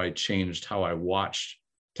how I changed how I watched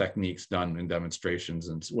techniques done in demonstrations.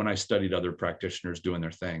 And when I studied other practitioners doing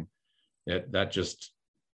their thing, that just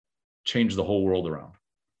changed the whole world around.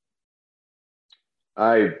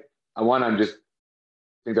 I'm just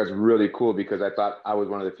think that's really cool because I thought I was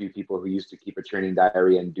one of the few people who used to keep a training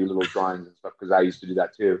diary and do little drawings and stuff because I used to do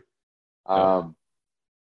that too.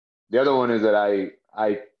 The other one is that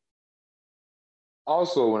I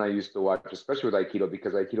also, when I used to watch, especially with Aikido,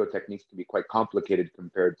 because Aikido techniques can be quite complicated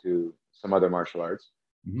compared to some other martial arts.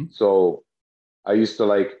 Mm-hmm. So I used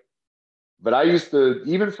to but I've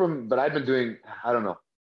been doing, I don't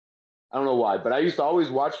know why, but I used to always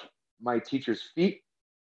watch my teacher's feet.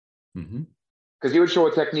 Mm-hmm. Because he would show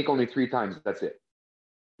a technique only 3 times. That's it,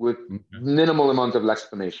 with minimal amount of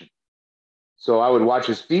explanation. So I would watch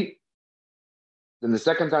his feet. Then the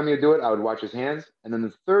second time he'd do it, I would watch his hands. And then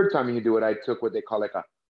the third time he'd do it, I took what they call like a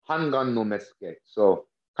hangan no metsuke. So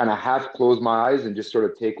kind of half close my eyes and just sort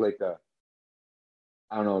of take like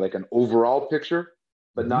like an overall picture,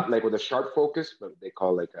 but not like with a sharp focus, but they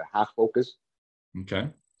call like a half focus. Okay.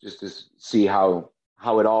 Just to see how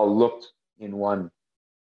it all looked in one.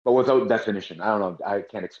 But without definition. I don't know. I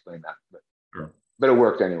can't explain that. But, sure. But it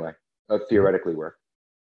worked anyway. It theoretically worked.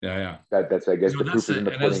 Yeah. That's the proof is in the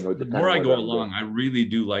pudding. The more I go along, I really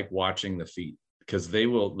do like watching the feet because they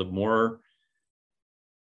will, the more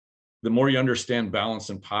you understand balance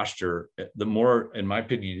and posture, the more, in my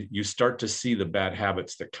opinion, you start to see the bad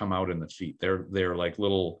habits that come out in the feet. They're like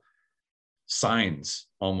little signs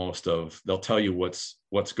almost they'll tell you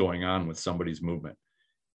what's going on with somebody's movement.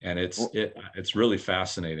 And it's really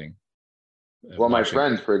fascinating. Well, my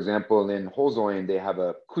friends, for example, in Hozoin, they have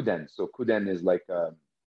a kuden. So kuden is like a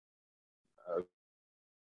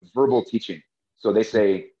verbal teaching. So they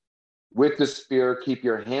say, with the spear, keep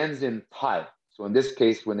your hands in tai. So in this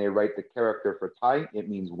case, when they write the character for tai, it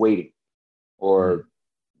means waiting or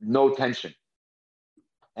no tension.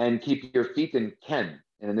 And keep your feet in ken.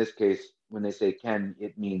 And in this case, when they say ken,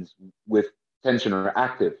 it means with tension or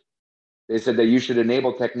active. They said that you should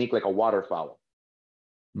enable technique like a waterfowl.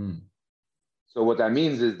 So what that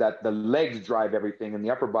means is that the legs drive everything and the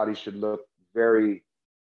upper body should look very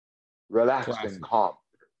relaxed and calm.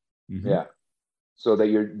 Mm-hmm. Yeah. So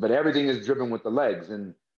that but everything is driven with the legs.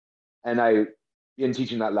 And I, in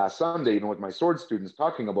teaching that last Sunday, even with my sword students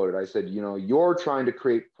talking about it, I said, you're trying to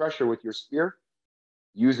create pressure with your spear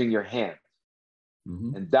using your hands.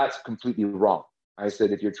 Mm-hmm. And that's completely wrong. I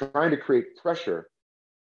said, if you're trying to create pressure,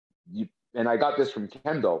 and I got this from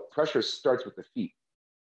Kendo, pressure starts with the feet.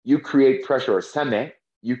 You create pressure, or seme,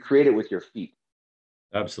 you create it with your feet.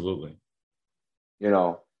 Absolutely.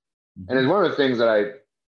 Mm-hmm. And it's one of the things that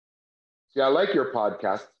I like your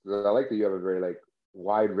podcast. I like that you have a very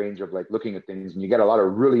wide range of looking at things, and you get a lot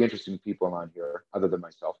of really interesting people on here other than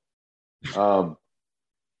myself. Yeah,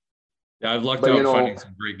 I've lucked out finding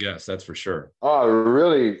some great guests, that's for sure. Oh,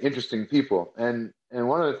 really interesting people. And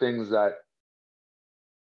one of the things that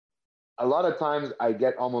a lot of times I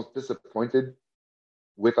get almost disappointed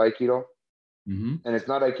with Aikido. Mm-hmm. And it's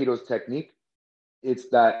not Aikido's technique. It's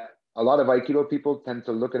that a lot of Aikido people tend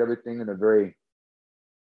to look at everything in a very,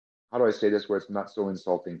 how do I say this where it's not so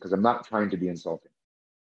insulting? Because I'm not trying to be insulting.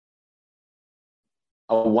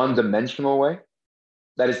 A one-dimensional way.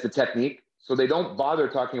 That is the technique. So they don't bother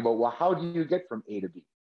talking about, well, how do you get from A to B?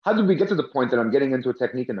 How did we get to the point that I'm getting into a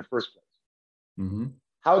technique in the first place? Mm-hmm.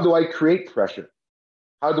 How do I create pressure?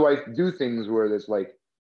 How do I do things where there's like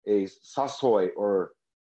a sasoi or,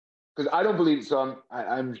 because I don't believe, so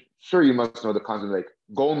I'm sure you must know the concept like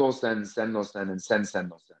go no sen, sen no sen, and sen sen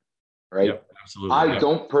no sen, right? Yep, absolutely. I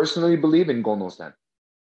don't personally believe in go no sen.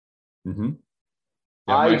 Mm-hmm.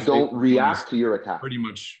 Yeah, I don't react to your attack.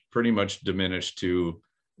 Pretty much diminished to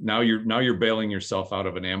now you're bailing yourself out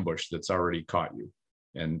of an ambush that's already caught you.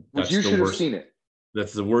 And that's which you should have seen it.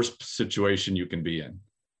 That's the worst situation you can be in.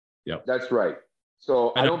 Yep. That's right.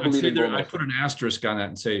 So I don't believe in go no sen. I put an asterisk on that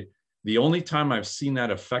and say the only time I've seen that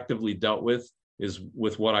effectively dealt with is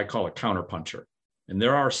with what I call a counterpuncher. And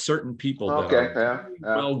there are certain people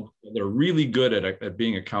that they're really good at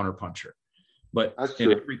being a counterpuncher. But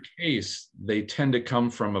in every case, they tend to come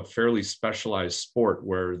from a fairly specialized sport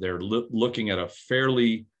where they're looking at a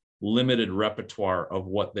fairly limited repertoire of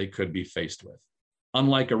what they could be faced with.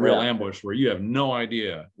 Unlike a real ambush where you have no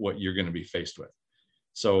idea what you're going to be faced with.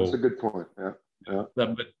 So that's a good point. Yeah.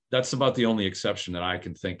 But that's about the only exception that I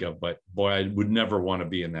can think of. But boy, I would never want to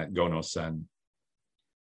be in that Go no sen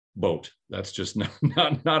boat. That's just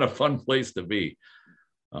not a fun place to be.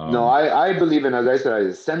 No, I believe in, as I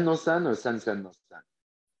said, sen no sen or sen sen no sen.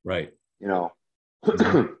 Right. Now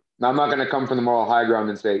I'm not going to come from the moral high ground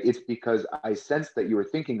and say it's because I sensed that you were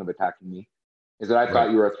thinking of attacking me. Is that I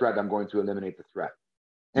thought you were a threat. I'm going to eliminate the threat.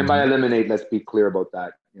 And by eliminate, let's be clear about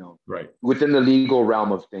that. Right. Within the legal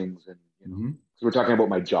realm of things, and You know? So we're talking about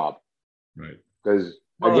my job. Right. Because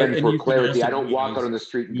again, for clarity, I don't walk out on the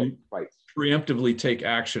street and get fights. Preemptively take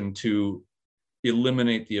action to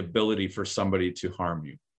eliminate the ability for somebody to harm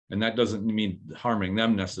you. And that doesn't mean harming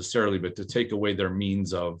them necessarily, but to take away their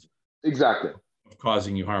means of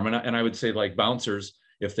causing you harm. And I would say, like bouncers,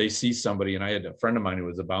 if they see somebody, and I had a friend of mine who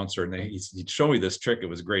was a bouncer, and he'd show me this trick. It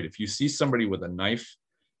was great. If you see somebody with a knife,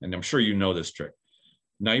 and I'm sure you know this trick,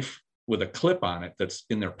 knife with a clip on it that's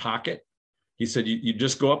in their pocket, he said you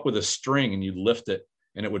just go up with a string and you lift it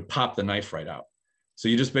and it would pop the knife right out. So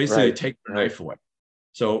you just basically take the knife away.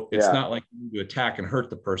 So it's not like you attack and hurt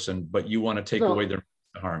the person, but you want to take away their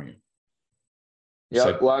to harm you.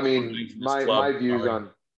 Yeah. Well, I mean, my views on,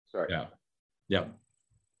 sorry. Yeah. Yeah.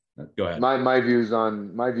 Go ahead. My views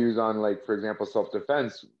on like, for example,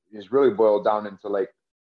 self-defense is really boiled down into like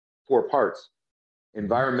 4 parts: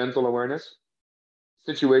 environmental awareness,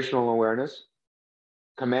 situational awareness,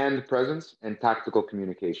 command presence, and tactical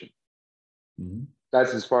communication.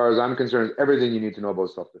 That's, as far as I'm concerned, everything you need to know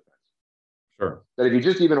about self-defense. Sure. That if you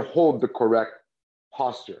just even hold the correct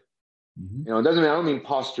posture, you know, it doesn't mean, I don't mean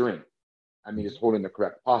posturing. I mean, just holding the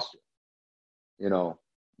correct posture. You know,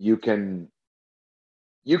 you can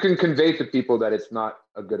convey to people that it's not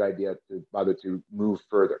a good idea to bother to move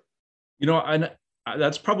further. You know, and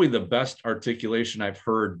that's probably the best articulation I've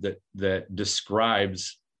heard that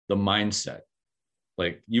describes the mindset.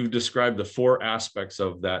 Like, you've described the 4 aspects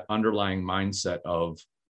of that underlying mindset of,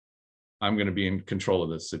 I'm going to be in control of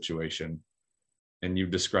this situation. And you've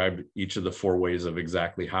described each of the 4 ways of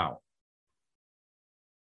exactly how.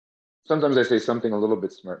 Sometimes I say something a little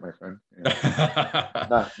bit smart, my friend. You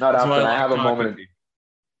know, not often. I have a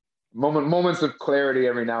moments of clarity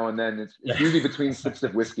every now and then. It's usually between sips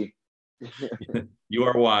of whiskey. You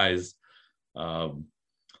are wise. I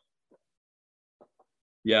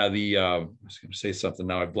was going to say something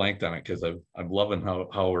now. I blanked on it because I'm loving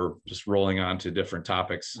how we're just rolling on to different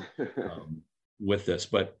topics with this.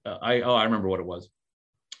 But I remember what it was.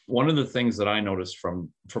 One of the things that I noticed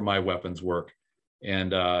from my weapons work,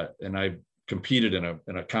 and I competed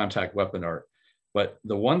in a contact weapon art. But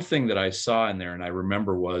the one thing that I saw in there, and I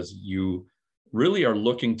remember, was you really are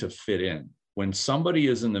looking to fit in. When somebody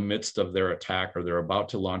is in the midst of their attack, or they're about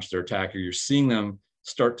to launch their attack, or you're seeing them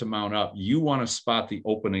start to mount up, you want to spot the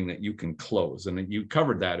opening that you can close. And you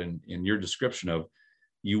covered that in your description of,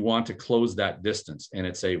 you want to close that distance. And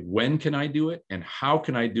it's when can I do it and how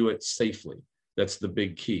can I do it safely? That's the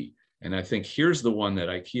big key. And I think here's the one that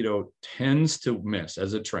Aikido tends to miss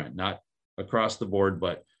as a trend, not across the board,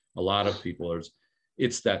 but a lot of people,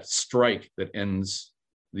 it's that strike that ends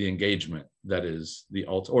the engagement. That is the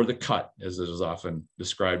or the cut, as it is often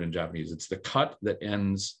described in Japanese. It's the cut that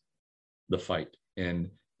ends the fight. And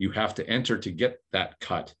you have to enter to get that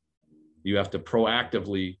cut. You have to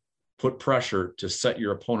proactively put pressure to set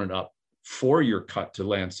your opponent up for your cut to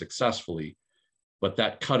land successfully. But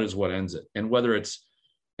that cut is what ends it. And whether it's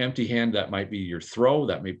empty hand, that might be your throw,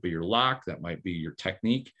 that might be your lock, that might be your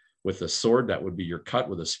technique. With a sword, that would be your cut.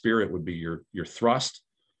 With a spear, it would be your thrust.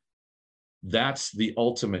 That's the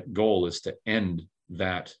ultimate goal, is to end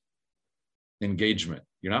that engagement.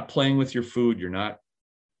 You're not playing with your food. You're not,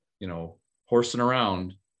 horsing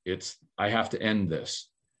around. It's, I have to end this.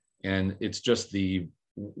 And it's just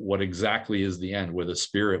what exactly is the end. With a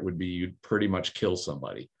spear, it would be, you'd pretty much kill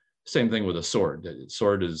somebody. Same thing with a sword. The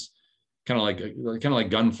sword is kind of like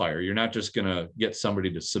gunfire. You're not just going to get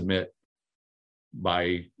somebody to submit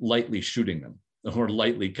by lightly shooting them or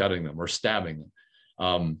lightly cutting them or stabbing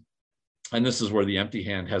them. And this is where the empty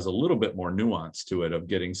hand has a little bit more nuance to it, of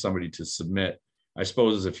getting somebody to submit. I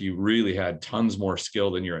suppose if you really had tons more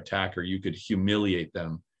skill than your attacker, you could humiliate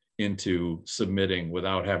them into submitting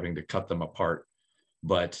without having to cut them apart.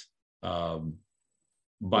 But that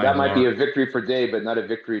might be a victory for day, but not a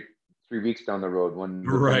victory 3 weeks down the road.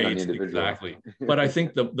 Right, exactly. But I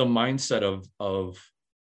think the mindset of,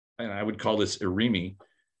 and I would call this irimi,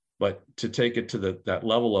 but to take it to that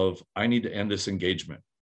level of, I need to end this engagement,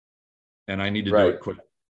 and I need to do it quick,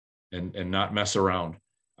 and not mess around.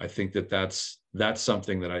 I think that's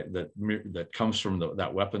something that comes from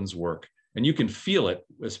that weapons work, and you can feel it,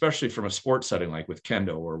 especially from a sports setting like with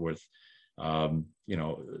kendo, or with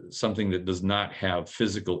something that does not have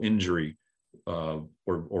physical injury or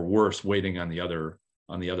worse waiting on the other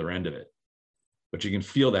end of it. But you can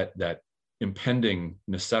feel that impending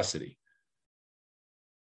necessity.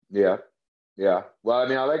 Yeah. Well, I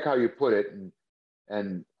mean, I like how you put it,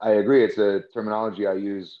 and I agree. It's a terminology I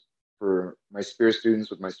use for my spear students,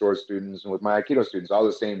 with my sword students, and with my Aikido students. All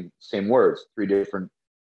the same words. 3 different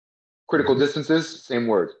critical distances, same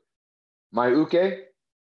words. My uke,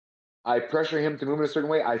 I pressure him to move in a certain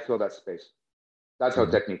way, I fill that space. That's how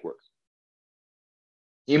technique works.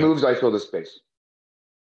 He moves, I fill the space.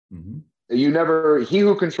 He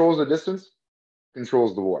who controls the distance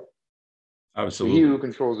controls the war. Absolutely. He who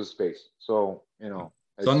controls the space. So, you know.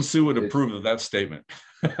 Sun Tzu would approve of that statement.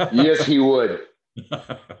 Yes, he would.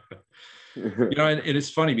 You know, and it's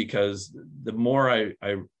funny because the more I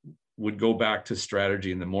would go back to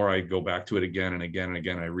strategy and the more I go back to it again and again and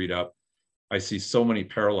again, I read up, I see so many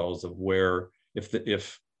parallels of where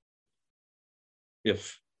if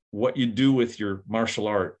what you do with your martial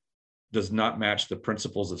art does not match the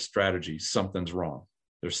principles of strategy, something's wrong.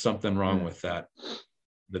 There's something wrong with that,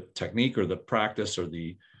 the technique or the practice or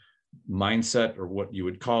the mindset or what you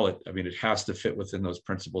would call it. I mean, it has to fit within those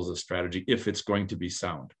principles of strategy if it's going to be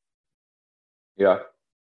sound. Yeah.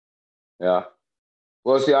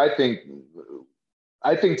 Well, see, I think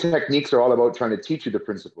techniques are all about trying to teach you the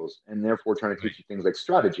principles and therefore trying to teach you things like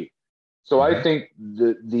strategy. So I think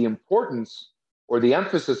the importance or the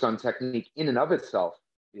emphasis on technique in and of itself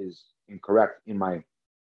is incorrect in my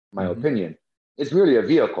opinion. It's merely a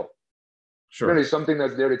vehicle. Sure. Really something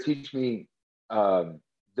that's there to teach me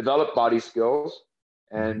develop body skills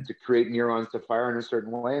and to create neurons to fire in a certain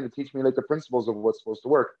way and to teach me like the principles of what's supposed to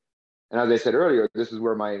work. And as I said earlier, this is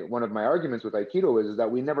where one of my arguments with Aikido is that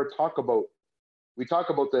we never talk about, we talk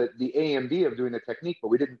about the A and B of doing the technique, but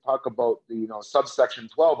we didn't talk about the, subsection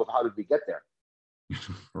 12 of how did we get there.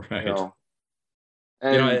 Right.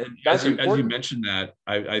 And as you mentioned that,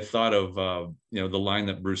 I thought of, the line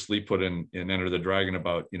that Bruce Lee put in Enter the Dragon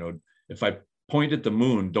about, if I point at the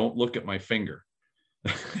moon, don't look at my finger.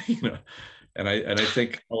 And I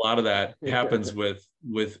think a lot of that happens with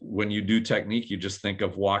when you do technique. You just think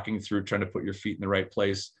of walking through, trying to put your feet in the right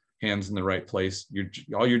place, hands in the right place.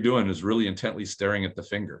 All you're doing is really intently staring at the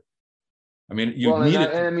finger. I mean, you need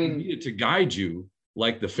it to guide you,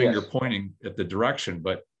 like the finger pointing at the direction,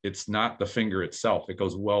 but it's not the finger itself. It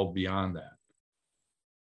goes well beyond that.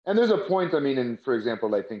 And there's a point, for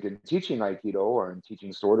example, I think in teaching Aikido or in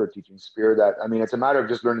teaching sword or teaching spear, that, it's a matter of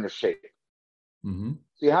just learning the shape. So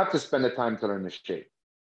you have to spend the time to learn the shape.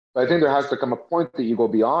 But I think there has to come a point that you go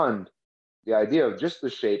beyond the idea of just the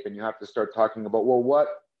shape and you have to start talking about, well, what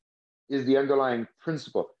is the underlying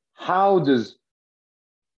principle? How does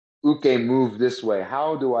uke move this way?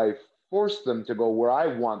 How do I force them to go where I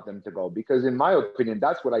want them to go? Because in my opinion,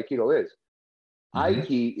 that's what Aikido is.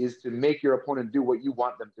 Aiki is to make your opponent do what you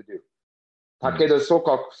want them to do. Takeda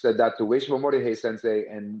Sokoku said that to Ueshiba Morihei Sensei,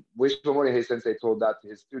 and Ueshiba Morihei Sensei told that to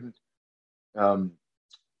his student,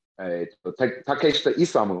 Takeshita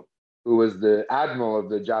Isamu, who was the admiral of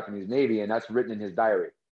the Japanese Navy, and that's written in his diary,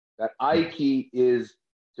 that Aiki is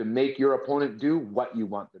to make your opponent do what you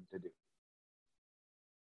want them to do.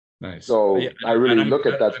 Nice. So I really look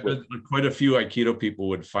at that. Quite a few Aikido people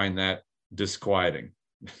would find that disquieting.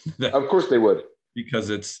 Of course they would. Because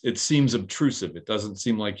it seems obtrusive. It doesn't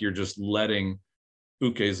seem like you're just letting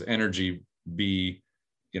uke's energy be,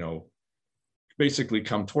 basically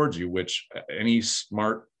come towards you, which any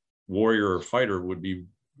smart warrior or fighter would be.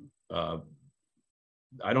 I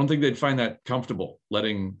don't think they'd find that comfortable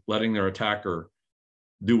letting their attacker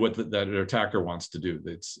do what that attacker wants to do.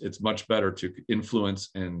 It's much better to influence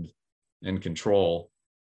and control,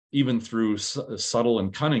 even through subtle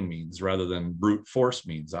and cunning means rather than brute force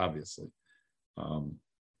means, obviously.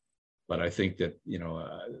 But I think that,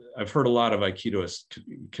 I've heard a lot of Aikidoists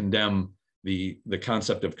condemn the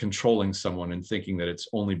concept of controlling someone and thinking that it's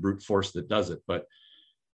only brute force that does it. But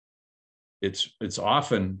it's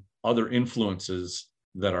often other influences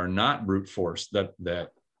that are not brute force that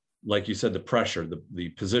like you said, the pressure, the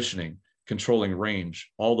positioning, controlling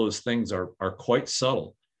range, all those things are quite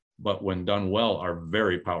subtle, but when done well are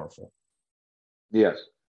very powerful. Yes.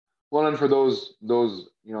 Well, and for those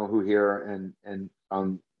who hear and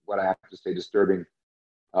found what I have to say disturbing,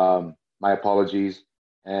 my apologies.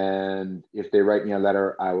 And if they write me a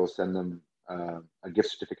letter, I will send them a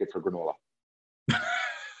gift certificate for granola.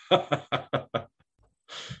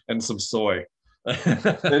 And some soy.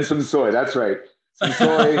 And some soy, that's right. Some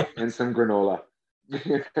soy and some granola.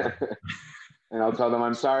 And I'll tell them,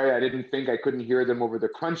 I'm sorry, I didn't think I couldn't hear them over the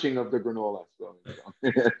crunching of the granola. So,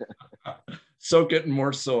 Soak it in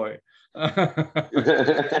more soy.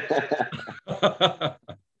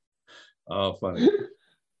 Oh, funny.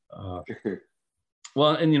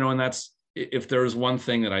 Well, and that's, if there's one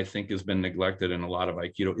thing that I think has been neglected in a lot of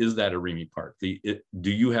Aikido, is that Arimi part. Do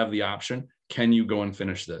you have the option? Can you go and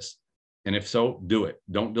finish this? And if so, do it.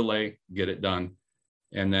 Don't delay, get it done.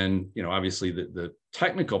 And then, obviously the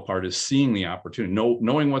technical part is seeing the opportunity,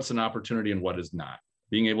 knowing what's an opportunity and what is not,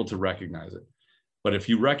 being able to recognize it. But if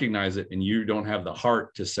you recognize it and you don't have the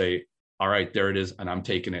heart to say, all right, there it is, and I'm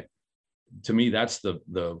taking it. To me, that's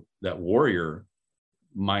that warrior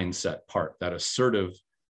mindset part, that assertive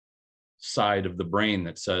side of the brain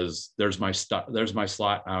that says, there's my slot,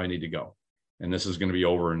 now I need to go. And this is going to be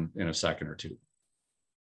over in a second or two.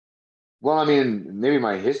 Well, I mean, maybe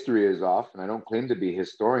my history is off, and I don't claim to be a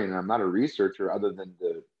historian. I'm not a researcher other than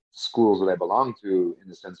the schools that I belong to, in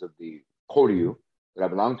the sense of the Koryu that I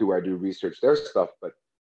belong to, where I do research their stuff. But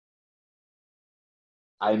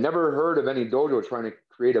I never heard of any dojo trying to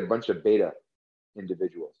create a bunch of beta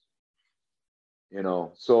individuals.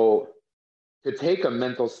 So to take a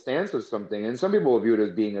mental stance of something, and some people will view it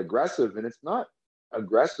as being aggressive, and it's not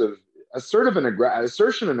aggressive. Assertive and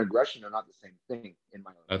assertion and aggression are not the same thing in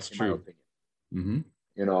my opinion.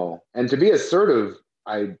 Mm-hmm. And to be assertive,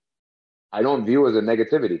 I don't view as a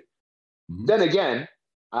negativity. Mm-hmm. Then again,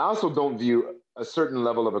 I also don't view a certain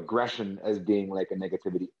level of aggression as being like a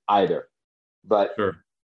negativity either. But sure.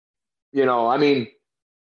 I mean,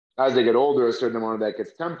 as I get older, a certain amount of that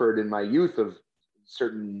gets tempered. In my youth, of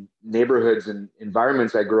certain neighborhoods and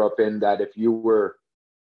environments I grew up in, that if you were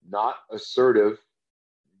not assertive,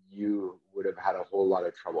 you would have had a whole lot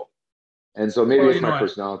of trouble. And so maybe it's my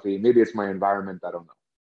personality, maybe it's my environment, I don't know.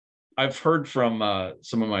 I've heard from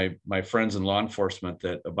some of my friends in law enforcement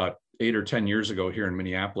that about 8 or 10 years ago here in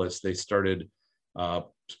Minneapolis, they started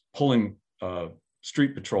pulling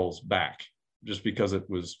street patrols back, just because it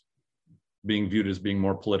was being viewed as being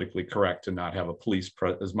more politically correct to not have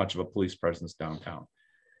as much of a police presence downtown.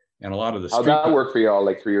 And a lot of the how'd that work for y'all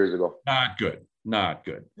like 3 years ago? Not good.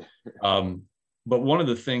 But one of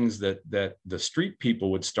the things that the street people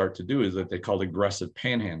would start to do is that they called aggressive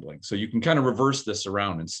panhandling. So you can kind of reverse this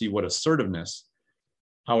around and see what assertiveness,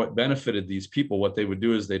 how it benefited these people. What they would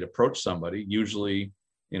do is they'd approach somebody, usually,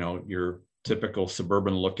 your typical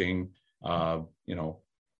suburban looking,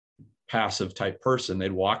 passive type person.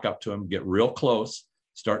 They'd walk up to him, get real close,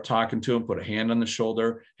 start talking to him, put a hand on the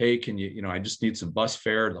shoulder. Hey, can you, I just need some bus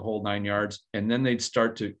fare, the whole 9 yards. And then they'd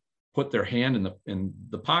start to put their hand in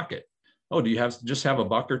the pocket. Oh, do you just have a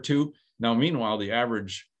buck or two? Now, meanwhile, the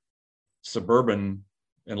average suburban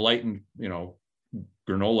enlightened,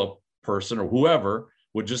 granola person or whoever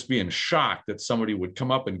would just be in shock that somebody would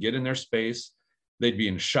come up and get in their space. They'd be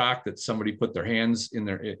in shock that somebody put their hands in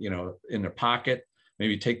their, in their pocket,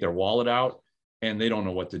 maybe take their wallet out, and they don't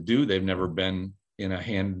know what to do. They've never been in a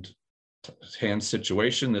hand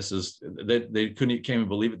situation. They can't even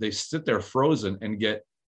believe it. They sit there frozen and get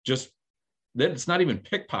just, it's not even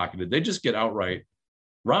pickpocketed. They just get outright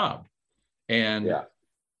robbed. And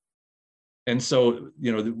so,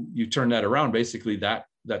 you turn that around, basically that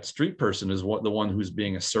street person is the one who's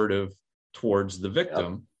being assertive towards the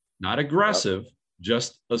victim, not aggressive,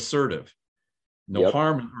 just assertive. No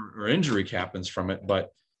harm or injury happens from it,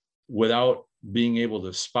 but without being able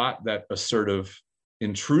to spot that assertive,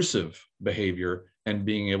 intrusive behavior and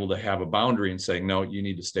being able to have a boundary and saying, no, you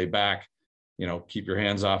need to stay back, keep your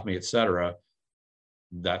hands off me, etc.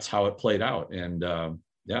 That's how it played out. And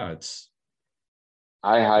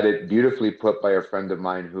I had it beautifully put by a friend of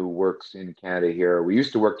mine who works in Canada here. We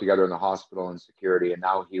used to work together in the hospital in security, and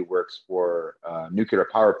now he works for a nuclear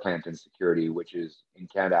power plant in security, which is in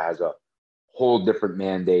Canada has a whole different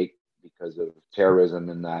mandate because of terrorism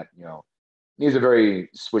and that, he's a very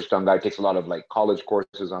switched on guy, takes a lot of like college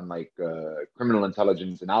courses on like criminal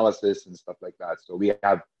intelligence analysis and stuff like that. So we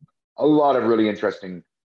have a lot of really interesting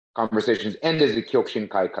conversations, and is a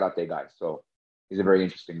Kyokushinkai karate guy. So he's a very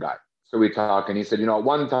interesting guy. So we talk, and he said, at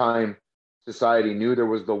one time society knew there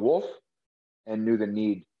was the wolf and knew the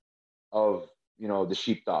need of, the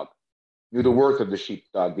sheepdog, knew the worth of the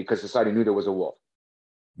sheepdog because society knew there was a wolf.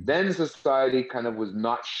 Then society kind of was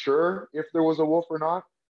not sure if there was a wolf or not,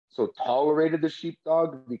 so tolerated the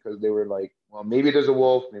sheepdog because they were like, well, maybe there's a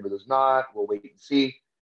wolf, maybe there's not, we'll wait and see.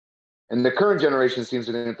 And the current generation seems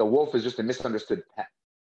to think that the wolf is just a misunderstood pet.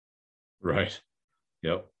 Right.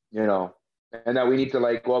 Yep. And that we need to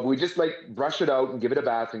if we just brush it out and give it a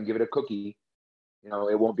bath and give it a cookie,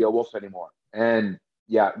 it won't be a wolf anymore. And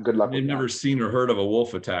good luck. They've never seen or heard of a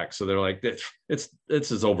wolf attack, so they're like, "It's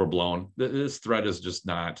is overblown. This threat is just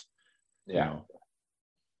not." No.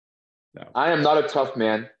 I am not a tough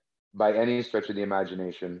man by any stretch of the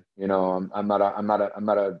imagination. I'm not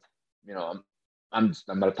a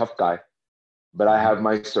tough guy, but I have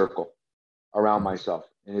my circle around myself,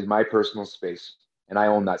 and it's my personal space, and I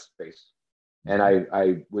own that space. And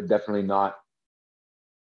I would definitely not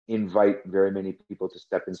invite very many people to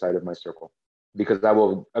step inside of my circle, because I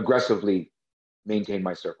will aggressively maintain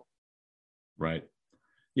my circle. Right.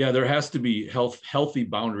 Yeah, there has to be healthy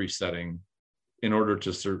boundary setting in order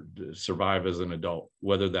to survive as an adult,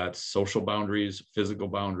 whether that's social boundaries, physical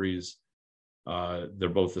boundaries, they're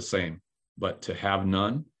both the same. But to have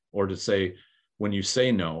none, or to say, when you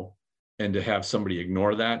say no, and to have somebody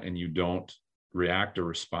ignore that and you don't react or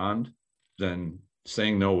respond, then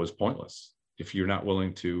saying no is pointless if you're not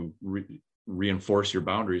willing to reinforce your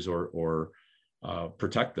boundaries or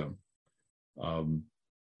protect them.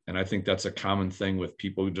 And I think that's a common thing with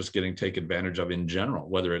people just getting taken advantage of in general,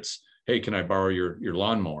 whether it's, hey, can I borrow your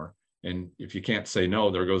lawnmower? And if you can't say no,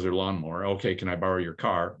 there goes your lawnmower. Okay, can I borrow your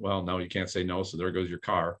car? Well, no, you can't say no, so there goes your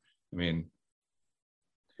car. I mean,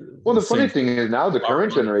 well, the funny thing is now the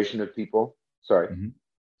current generation of people, sorry.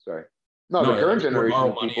 No, the current generation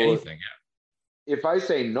of people, anything, yeah. If I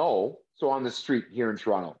say no, so on the street here in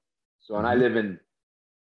Toronto, so, and I live in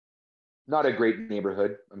not a great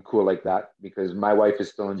neighborhood. I'm cool like that because my wife is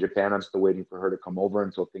still in Japan. I'm still waiting for her to come over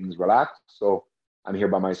until things relax. So I'm here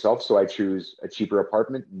by myself. So I choose a cheaper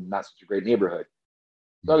apartment and not such a great neighborhood.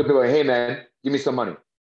 So other people are like, hey man, give me some money.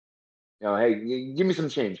 You know, hey, give me some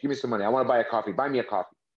change. Give me some money. I want to buy a coffee. Buy me a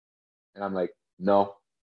coffee. And I'm like, no.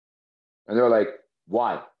 And they're like,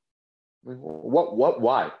 why?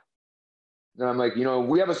 Why? Then I'm like, you know,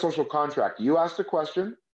 we have a social contract. You asked a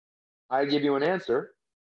question. I give you an answer.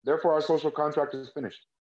 Therefore, our social contract is finished.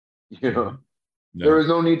 You know, there is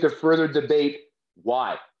no need to further debate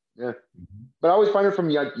why. Yeah. But I always find it from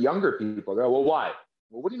younger people. They're like, well, why?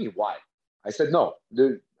 Well, what do you mean why? I said no.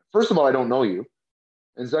 First of all, I don't know you.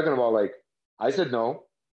 And second of all, like, I said no.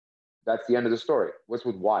 That's the end of the story. What's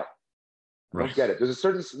with why? I don't get it. There's a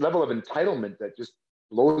certain level of entitlement that just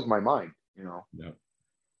blows my mind, you know. Yeah.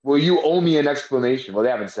 Well, you owe me an explanation. Well, they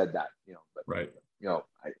haven't said that, you know, but you know,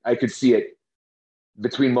 I could see it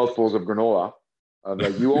between mouthfuls of granola.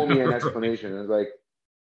 Like, you owe me an explanation. And it's like,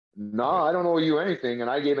 no, I don't owe you anything. And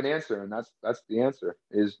I gave an answer, and that's the answer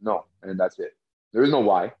is no. And that's it. There is no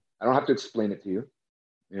why. I don't have to explain it to you.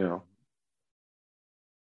 You know.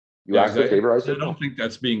 You asked a favor, I said I don't think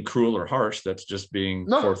that's being cruel or harsh. That's just being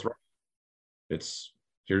forthright. It's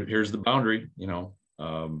here's the boundary, you know.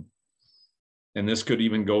 And this could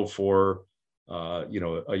even go for you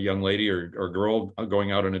know, a young lady or girl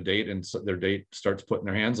going out on a date, and so their date starts putting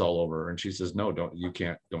their hands all over her, and she says, no, don't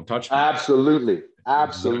touch me. Absolutely.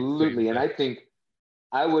 And I think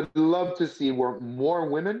I would love to see where more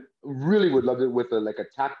women really would love it with a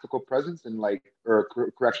tactical presence and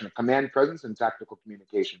a command presence and tactical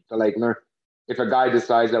communication to learn if a guy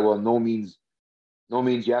decides that, well, no means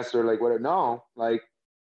yes, or whatever. No,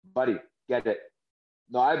 buddy, get it.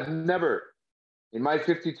 No, I've never, in my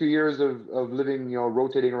 52 years of living, you know,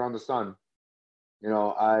 rotating around the sun, you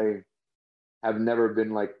know, I have never been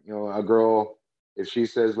you know, a girl, if she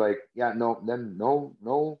says yeah, no, then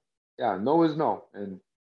no, yeah, no is no. And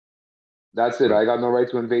that's it. I got no right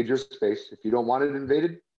to invade your space. If you don't want it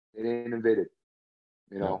invaded, it ain't invaded.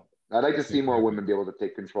 You know, I'd like to see more women be able to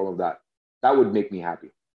take control of that. That would make me happy.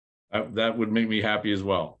 That would make me happy as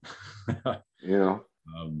well. You know?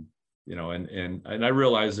 You know, and I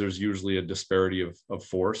realize there's usually a disparity of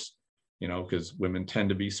force, you know, because women tend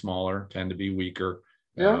to be smaller, tend to be weaker.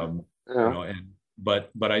 You know,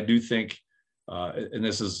 but I do think, and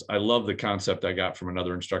I love the concept I got from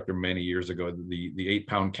another instructor many years ago, the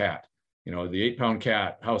 8-pound cat. You know, the 8-pound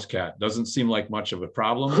cat, house cat, doesn't seem like much of a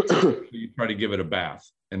problem. You try to give it a bath,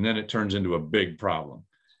 and then it turns into a big problem.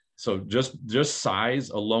 So just size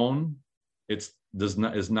alone,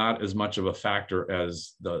 is not as much of a factor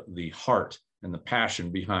as the heart and the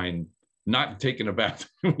passion behind not taking a bath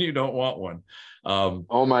when you don't want one.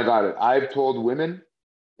 Oh my God. I've told women,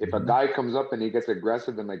 if a guy comes up and he gets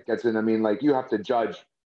aggressive and gets in, I mean, you have to judge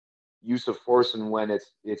use of force and when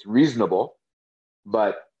it's reasonable,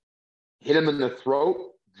 but hit him in the throat,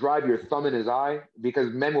 drive your thumb in his eye,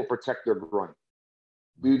 because men will protect their groin.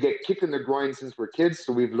 We get kicked in the groin since we're kids,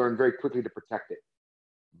 so we've learned very quickly to protect it.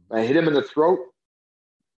 I hit him in the throat,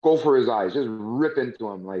 go for his eyes, just rip into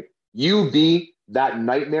him. You be that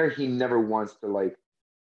nightmare he never wants to,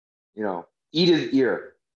 you know, eat his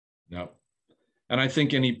ear. No. And I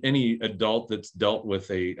think any adult that's dealt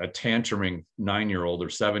with a tantruming 9-year-old or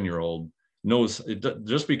 7-year-old knows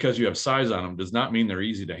just because you have size on them does not mean they're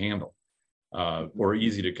easy to handle or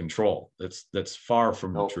easy to control. That's far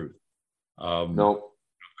from the truth. Of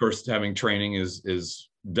course, having training is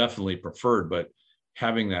definitely preferred, but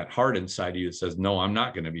having that heart inside of you that says, no, I'm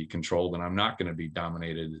not going to be controlled and I'm not going to be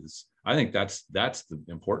dominated I think that's the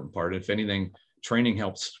important part. If anything, training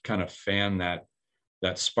helps kind of fan that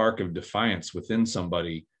spark of defiance within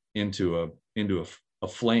somebody into a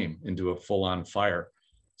flame, into a full-on fire.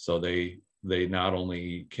 So they not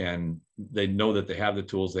only they know that they have the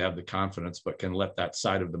tools, they have the confidence, but can let that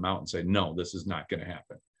side of them out and say, no, this is not going to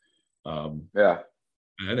happen.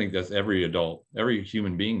 I think that's every adult, every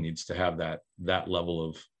human being needs to have that level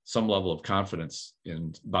of some level of confidence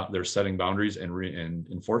in about their setting boundaries and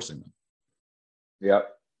enforcing them. Yeah.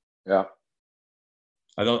 Yeah.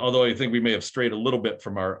 Although I think we may have strayed a little bit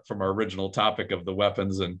from our original topic of the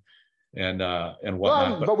weapons and whatnot.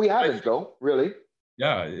 Well, but we haven't, though, really.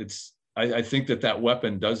 Yeah, I think that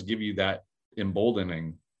weapon does give you that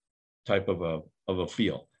emboldening type of a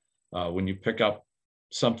feel. When you pick up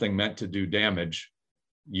something meant to do damage,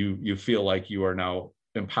 you feel like you are now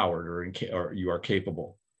empowered or you are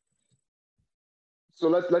capable. So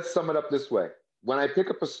let's sum it up this way. When I pick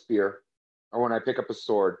up a spear or when I pick up a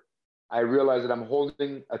sword, I realize that I'm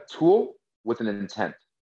holding a tool with an intent.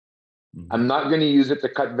 Mm-hmm. I'm not going to use it to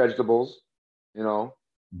cut vegetables, you know.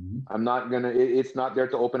 Mm-hmm. I'm not going to, it's not there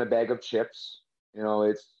to open a bag of chips. You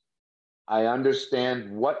know, I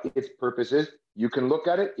understand what its purpose is. You can look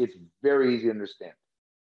at it. It's very easy to understand.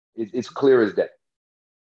 It's clear as day.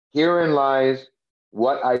 Herein lies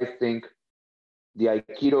what I think the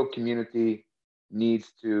Aikido community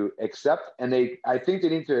needs to accept. And I think they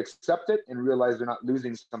need to accept it and realize they're not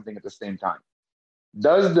losing something at the same time.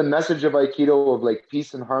 Does the message of Aikido of like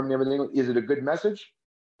peace and harmony and everything, is it a good message?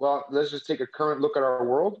 Well, let's just take a current look at our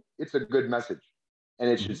world. It's a good message and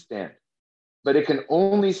it should stand. But it can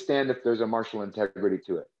only stand if there's a martial integrity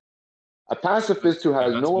to it. A pacifist who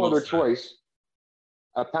has no other choice,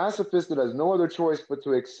 a pacifist that has no other choice but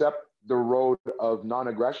to accept the road of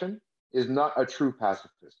non-aggression is not a true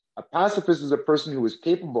pacifist. A pacifist is a person who is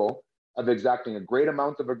capable of exacting a great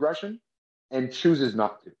amount of aggression and chooses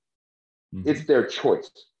not to. Mm-hmm. It's their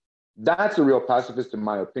choice. That's a real pacifist, in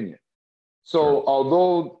my opinion. So,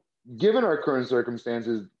 although given our current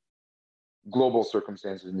circumstances, global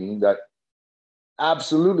circumstances, meaning that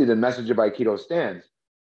absolutely the message of Aikido stands.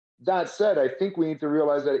 That said, I think we need to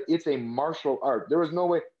realize that it's a martial art. There was no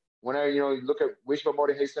way, when I look at Ueshiba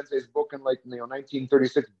Morihei Sensei's book in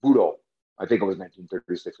 1936, Budo. I think it was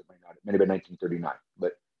 1936. It might have been 1939.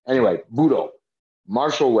 But anyway, Budo,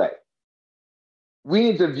 martial way. We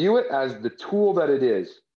need to view it as the tool that it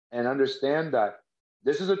is and understand that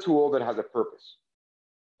this is a tool that has a purpose.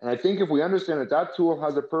 And I think if we understand that tool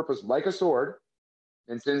has a purpose like a sword,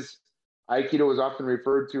 and since Aikido is often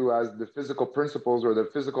referred to as the physical principles or the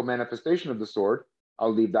physical manifestation of the sword,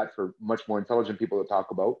 I'll leave that for much more intelligent people to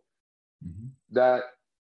talk about, that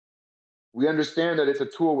we understand that it's a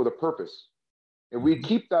tool with a purpose. If we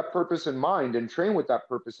keep that purpose in mind and train with that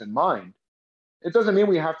purpose in mind, it doesn't mean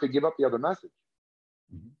we have to give up the other message.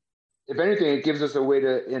 If anything, it gives us a way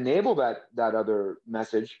to enable that other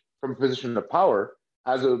message from a position of power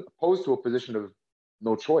as opposed to a position of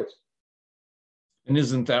no choice. And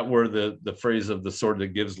isn't that where the phrase of the sword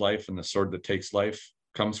that gives life and the sword that takes life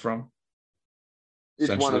comes from?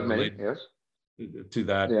 It's one of many, yes. To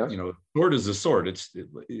that, yes. Sword is a sword.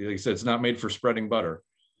 Like I said, it's not made for spreading butter.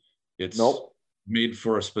 It's made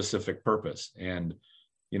for a specific purpose. And,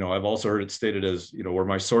 I've also heard it stated as, where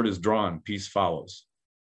my sword is drawn, peace follows.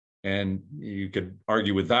 And you could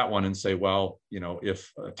argue with that one and say, well,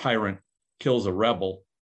 if a tyrant kills a rebel,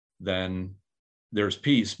 then there's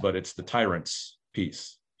peace, but it's the tyrant's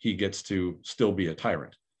peace. He gets to still be a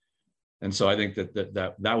tyrant. And so I think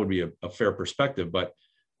that would be a fair perspective. But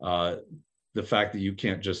the fact that you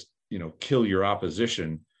can't just, kill your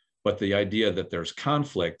opposition, but the idea that there's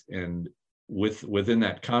conflict, and within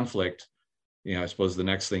that conflict, I suppose the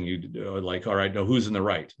next thing you do, like, all right, now who's in the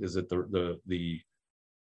right? Is it the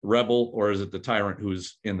rebel, or is it the tyrant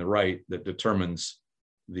who's in the right that determines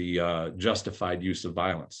the justified use of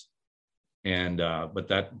violence? And but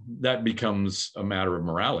that becomes a matter of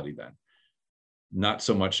morality then, not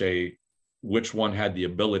so much which one had the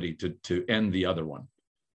ability to end the other one.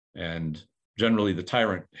 And generally the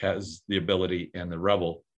tyrant has the ability and the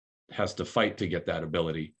rebel has to fight to get that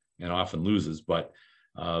ability and often loses. But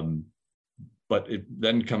it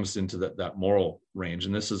then comes into that moral range.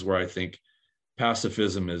 And this is where I think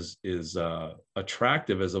pacifism is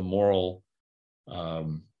attractive as a moral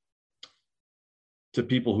to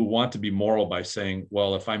people who want to be moral by saying,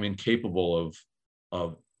 well, if I'm incapable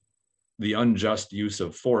of the unjust use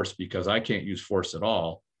of force because I can't use force at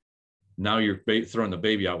all, now you're throwing the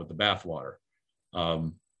baby out with the bathwater.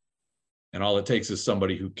 And all it takes is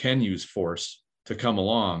somebody who can use force to come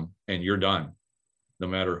along and you're done. No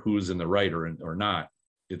matter who's in the right or not,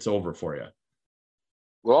 it's over for you.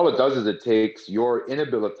 Well, all it does is it takes your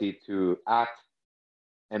inability to act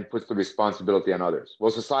and puts the responsibility on others.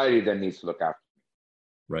 Well, society then needs to look after me.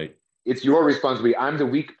 Right. It's your responsibility. I'm the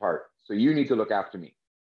weak part, so you need to look after me.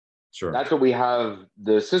 Sure. That's what we have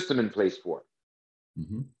the system in place for.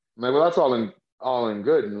 I'm like, well, that's all in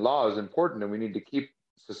good, and law is important, and we need to keep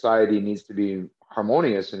society needs to be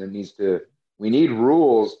harmonious, and we need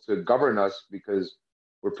rules to govern us because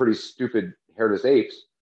we're pretty stupid hairless apes.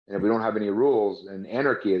 And if we don't have any rules, then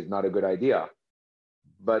anarchy is not a good idea.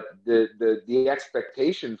 But the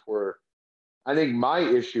expectation for, I think my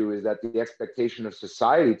issue is that the expectation of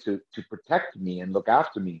society to protect me and look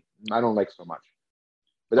after me, I don't like so much.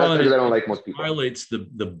 But that's because I don't like most people. It violates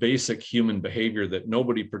the basic human behavior that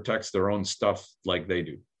nobody protects their own stuff like they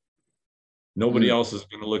do. Nobody else is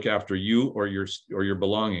going to look after you or your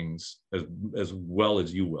belongings as well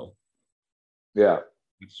as you will. Yeah.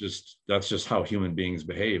 That's just how human beings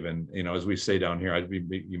behave. And, as we say down here,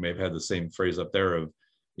 you may have had the same phrase up there of,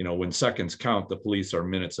 when seconds count, the police are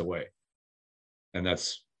minutes away. And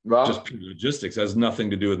that's just pure logistics. It has nothing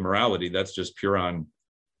to do with morality. That's just pure on,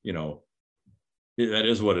 that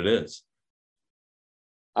is what it is.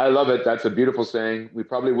 I love it. That's a beautiful saying. We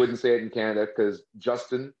probably wouldn't say it in Canada because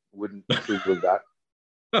Justin wouldn't approve of that.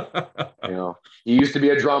 He used to be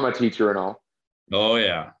a drama teacher and all. Oh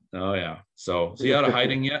yeah. So is he out of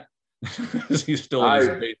hiding yet? Is he still in his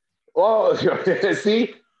base? Oh,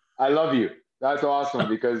 see, I love you. That's awesome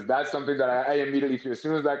because that's something that I immediately feel. As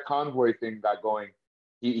soon as that convoy thing got going,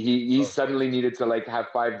 he suddenly needed to have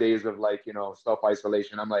 5 days of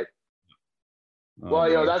self-isolation. I'm like,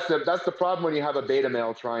 that's the problem when you have a beta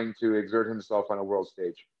male trying to exert himself on a world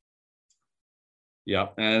stage. Yeah,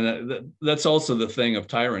 and that's also the thing of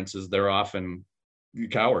tyrants is they're often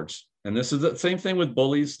cowards. And this is the same thing with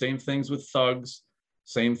bullies, same things with thugs,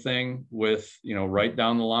 same thing with, right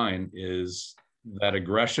down the line is that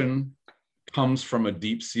aggression comes from a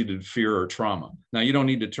deep-seated fear or trauma. Now, you don't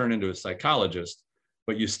need to turn into a psychologist,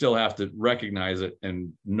 but you still have to recognize it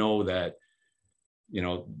and know that,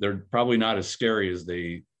 they're probably not as scary as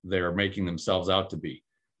they're making themselves out to be.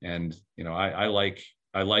 And, I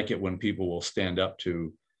like it when people will stand up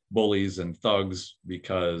to bullies and thugs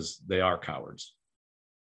because they are cowards.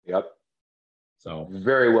 Yep. So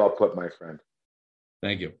very well put, my friend.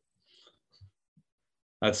 Thank you.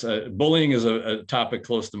 That's bullying is a topic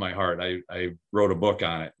close to my heart. I wrote a book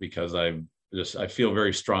on it because I feel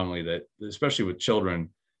very strongly that, especially with children,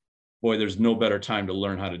 boy, there's no better time to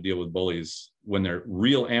learn how to deal with bullies when they're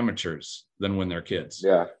real amateurs than when they're kids.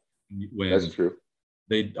 Yeah, when that's true.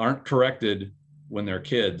 They aren't corrected when they're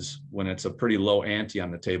kids, when it's a pretty low ante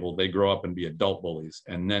on the table, they grow up and be adult bullies.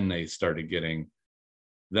 And then it starts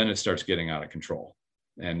getting out of control.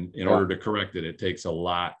 And in order to correct it, it takes a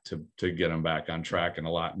lot to get them back on track, and a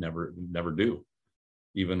lot never do.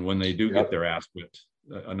 Even when they do get their ass whipped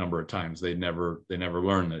a number of times, they never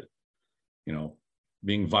learn that,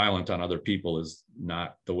 being violent on other people is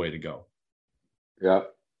not the way to go. Yeah.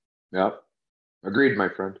 Agreed, my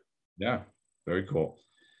friend. Yeah. Very cool.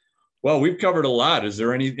 Well, we've covered a lot. Is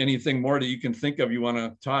there anything more that you can think of you want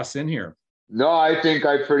to toss in here? No, I think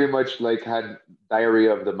I pretty much had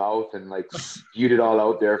diarrhea of the mouth and spewed it all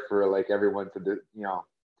out there for everyone to do,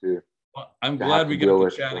 to. Well, I'm glad we get to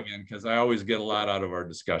chat again because I always get a lot out of our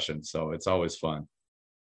discussion. So it's always fun.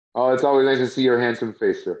 Oh, it's always nice to see your handsome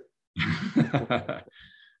face, sir.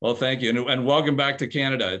 Well, thank you. And welcome back to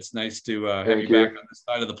Canada. It's nice to have you back on this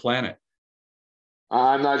side of the planet.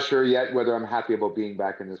 I'm not sure yet whether I'm happy about being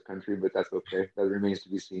back in this country, but that's okay. That remains to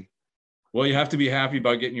be seen. Well, you have to be happy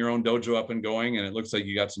about getting your own dojo up and going, and it looks like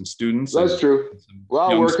you got some students. That's true.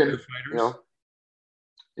 Well, working,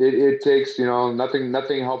 it takes,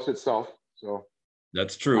 nothing helps itself. So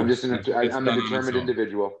that's true. I'm just I'm a determined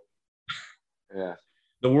individual. Yeah.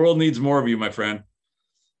 The world needs more of you, my friend.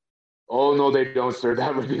 Oh, no, they don't, sir.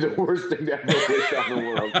 That would be the worst thing to ever wish on the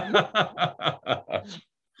world.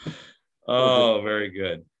 Oh, very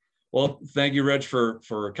good. Well, thank you, Reg, for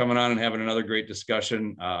coming on and having another great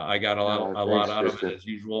discussion. I got a lot out of it as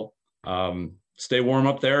usual. Stay warm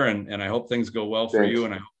up there, and I hope things go well for you.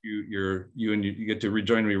 And I hope you get to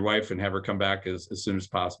rejoin your wife and have her come back as soon as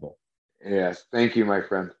possible. Yes, thank you, my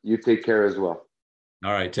friend. You take care as well.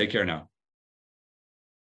 All right, take care now.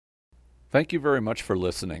 Thank you very much for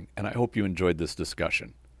listening, and I hope you enjoyed this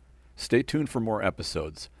discussion. Stay tuned for more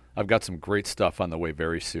episodes. I've got some great stuff on the way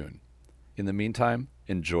very soon. In the meantime,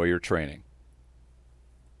 enjoy your training.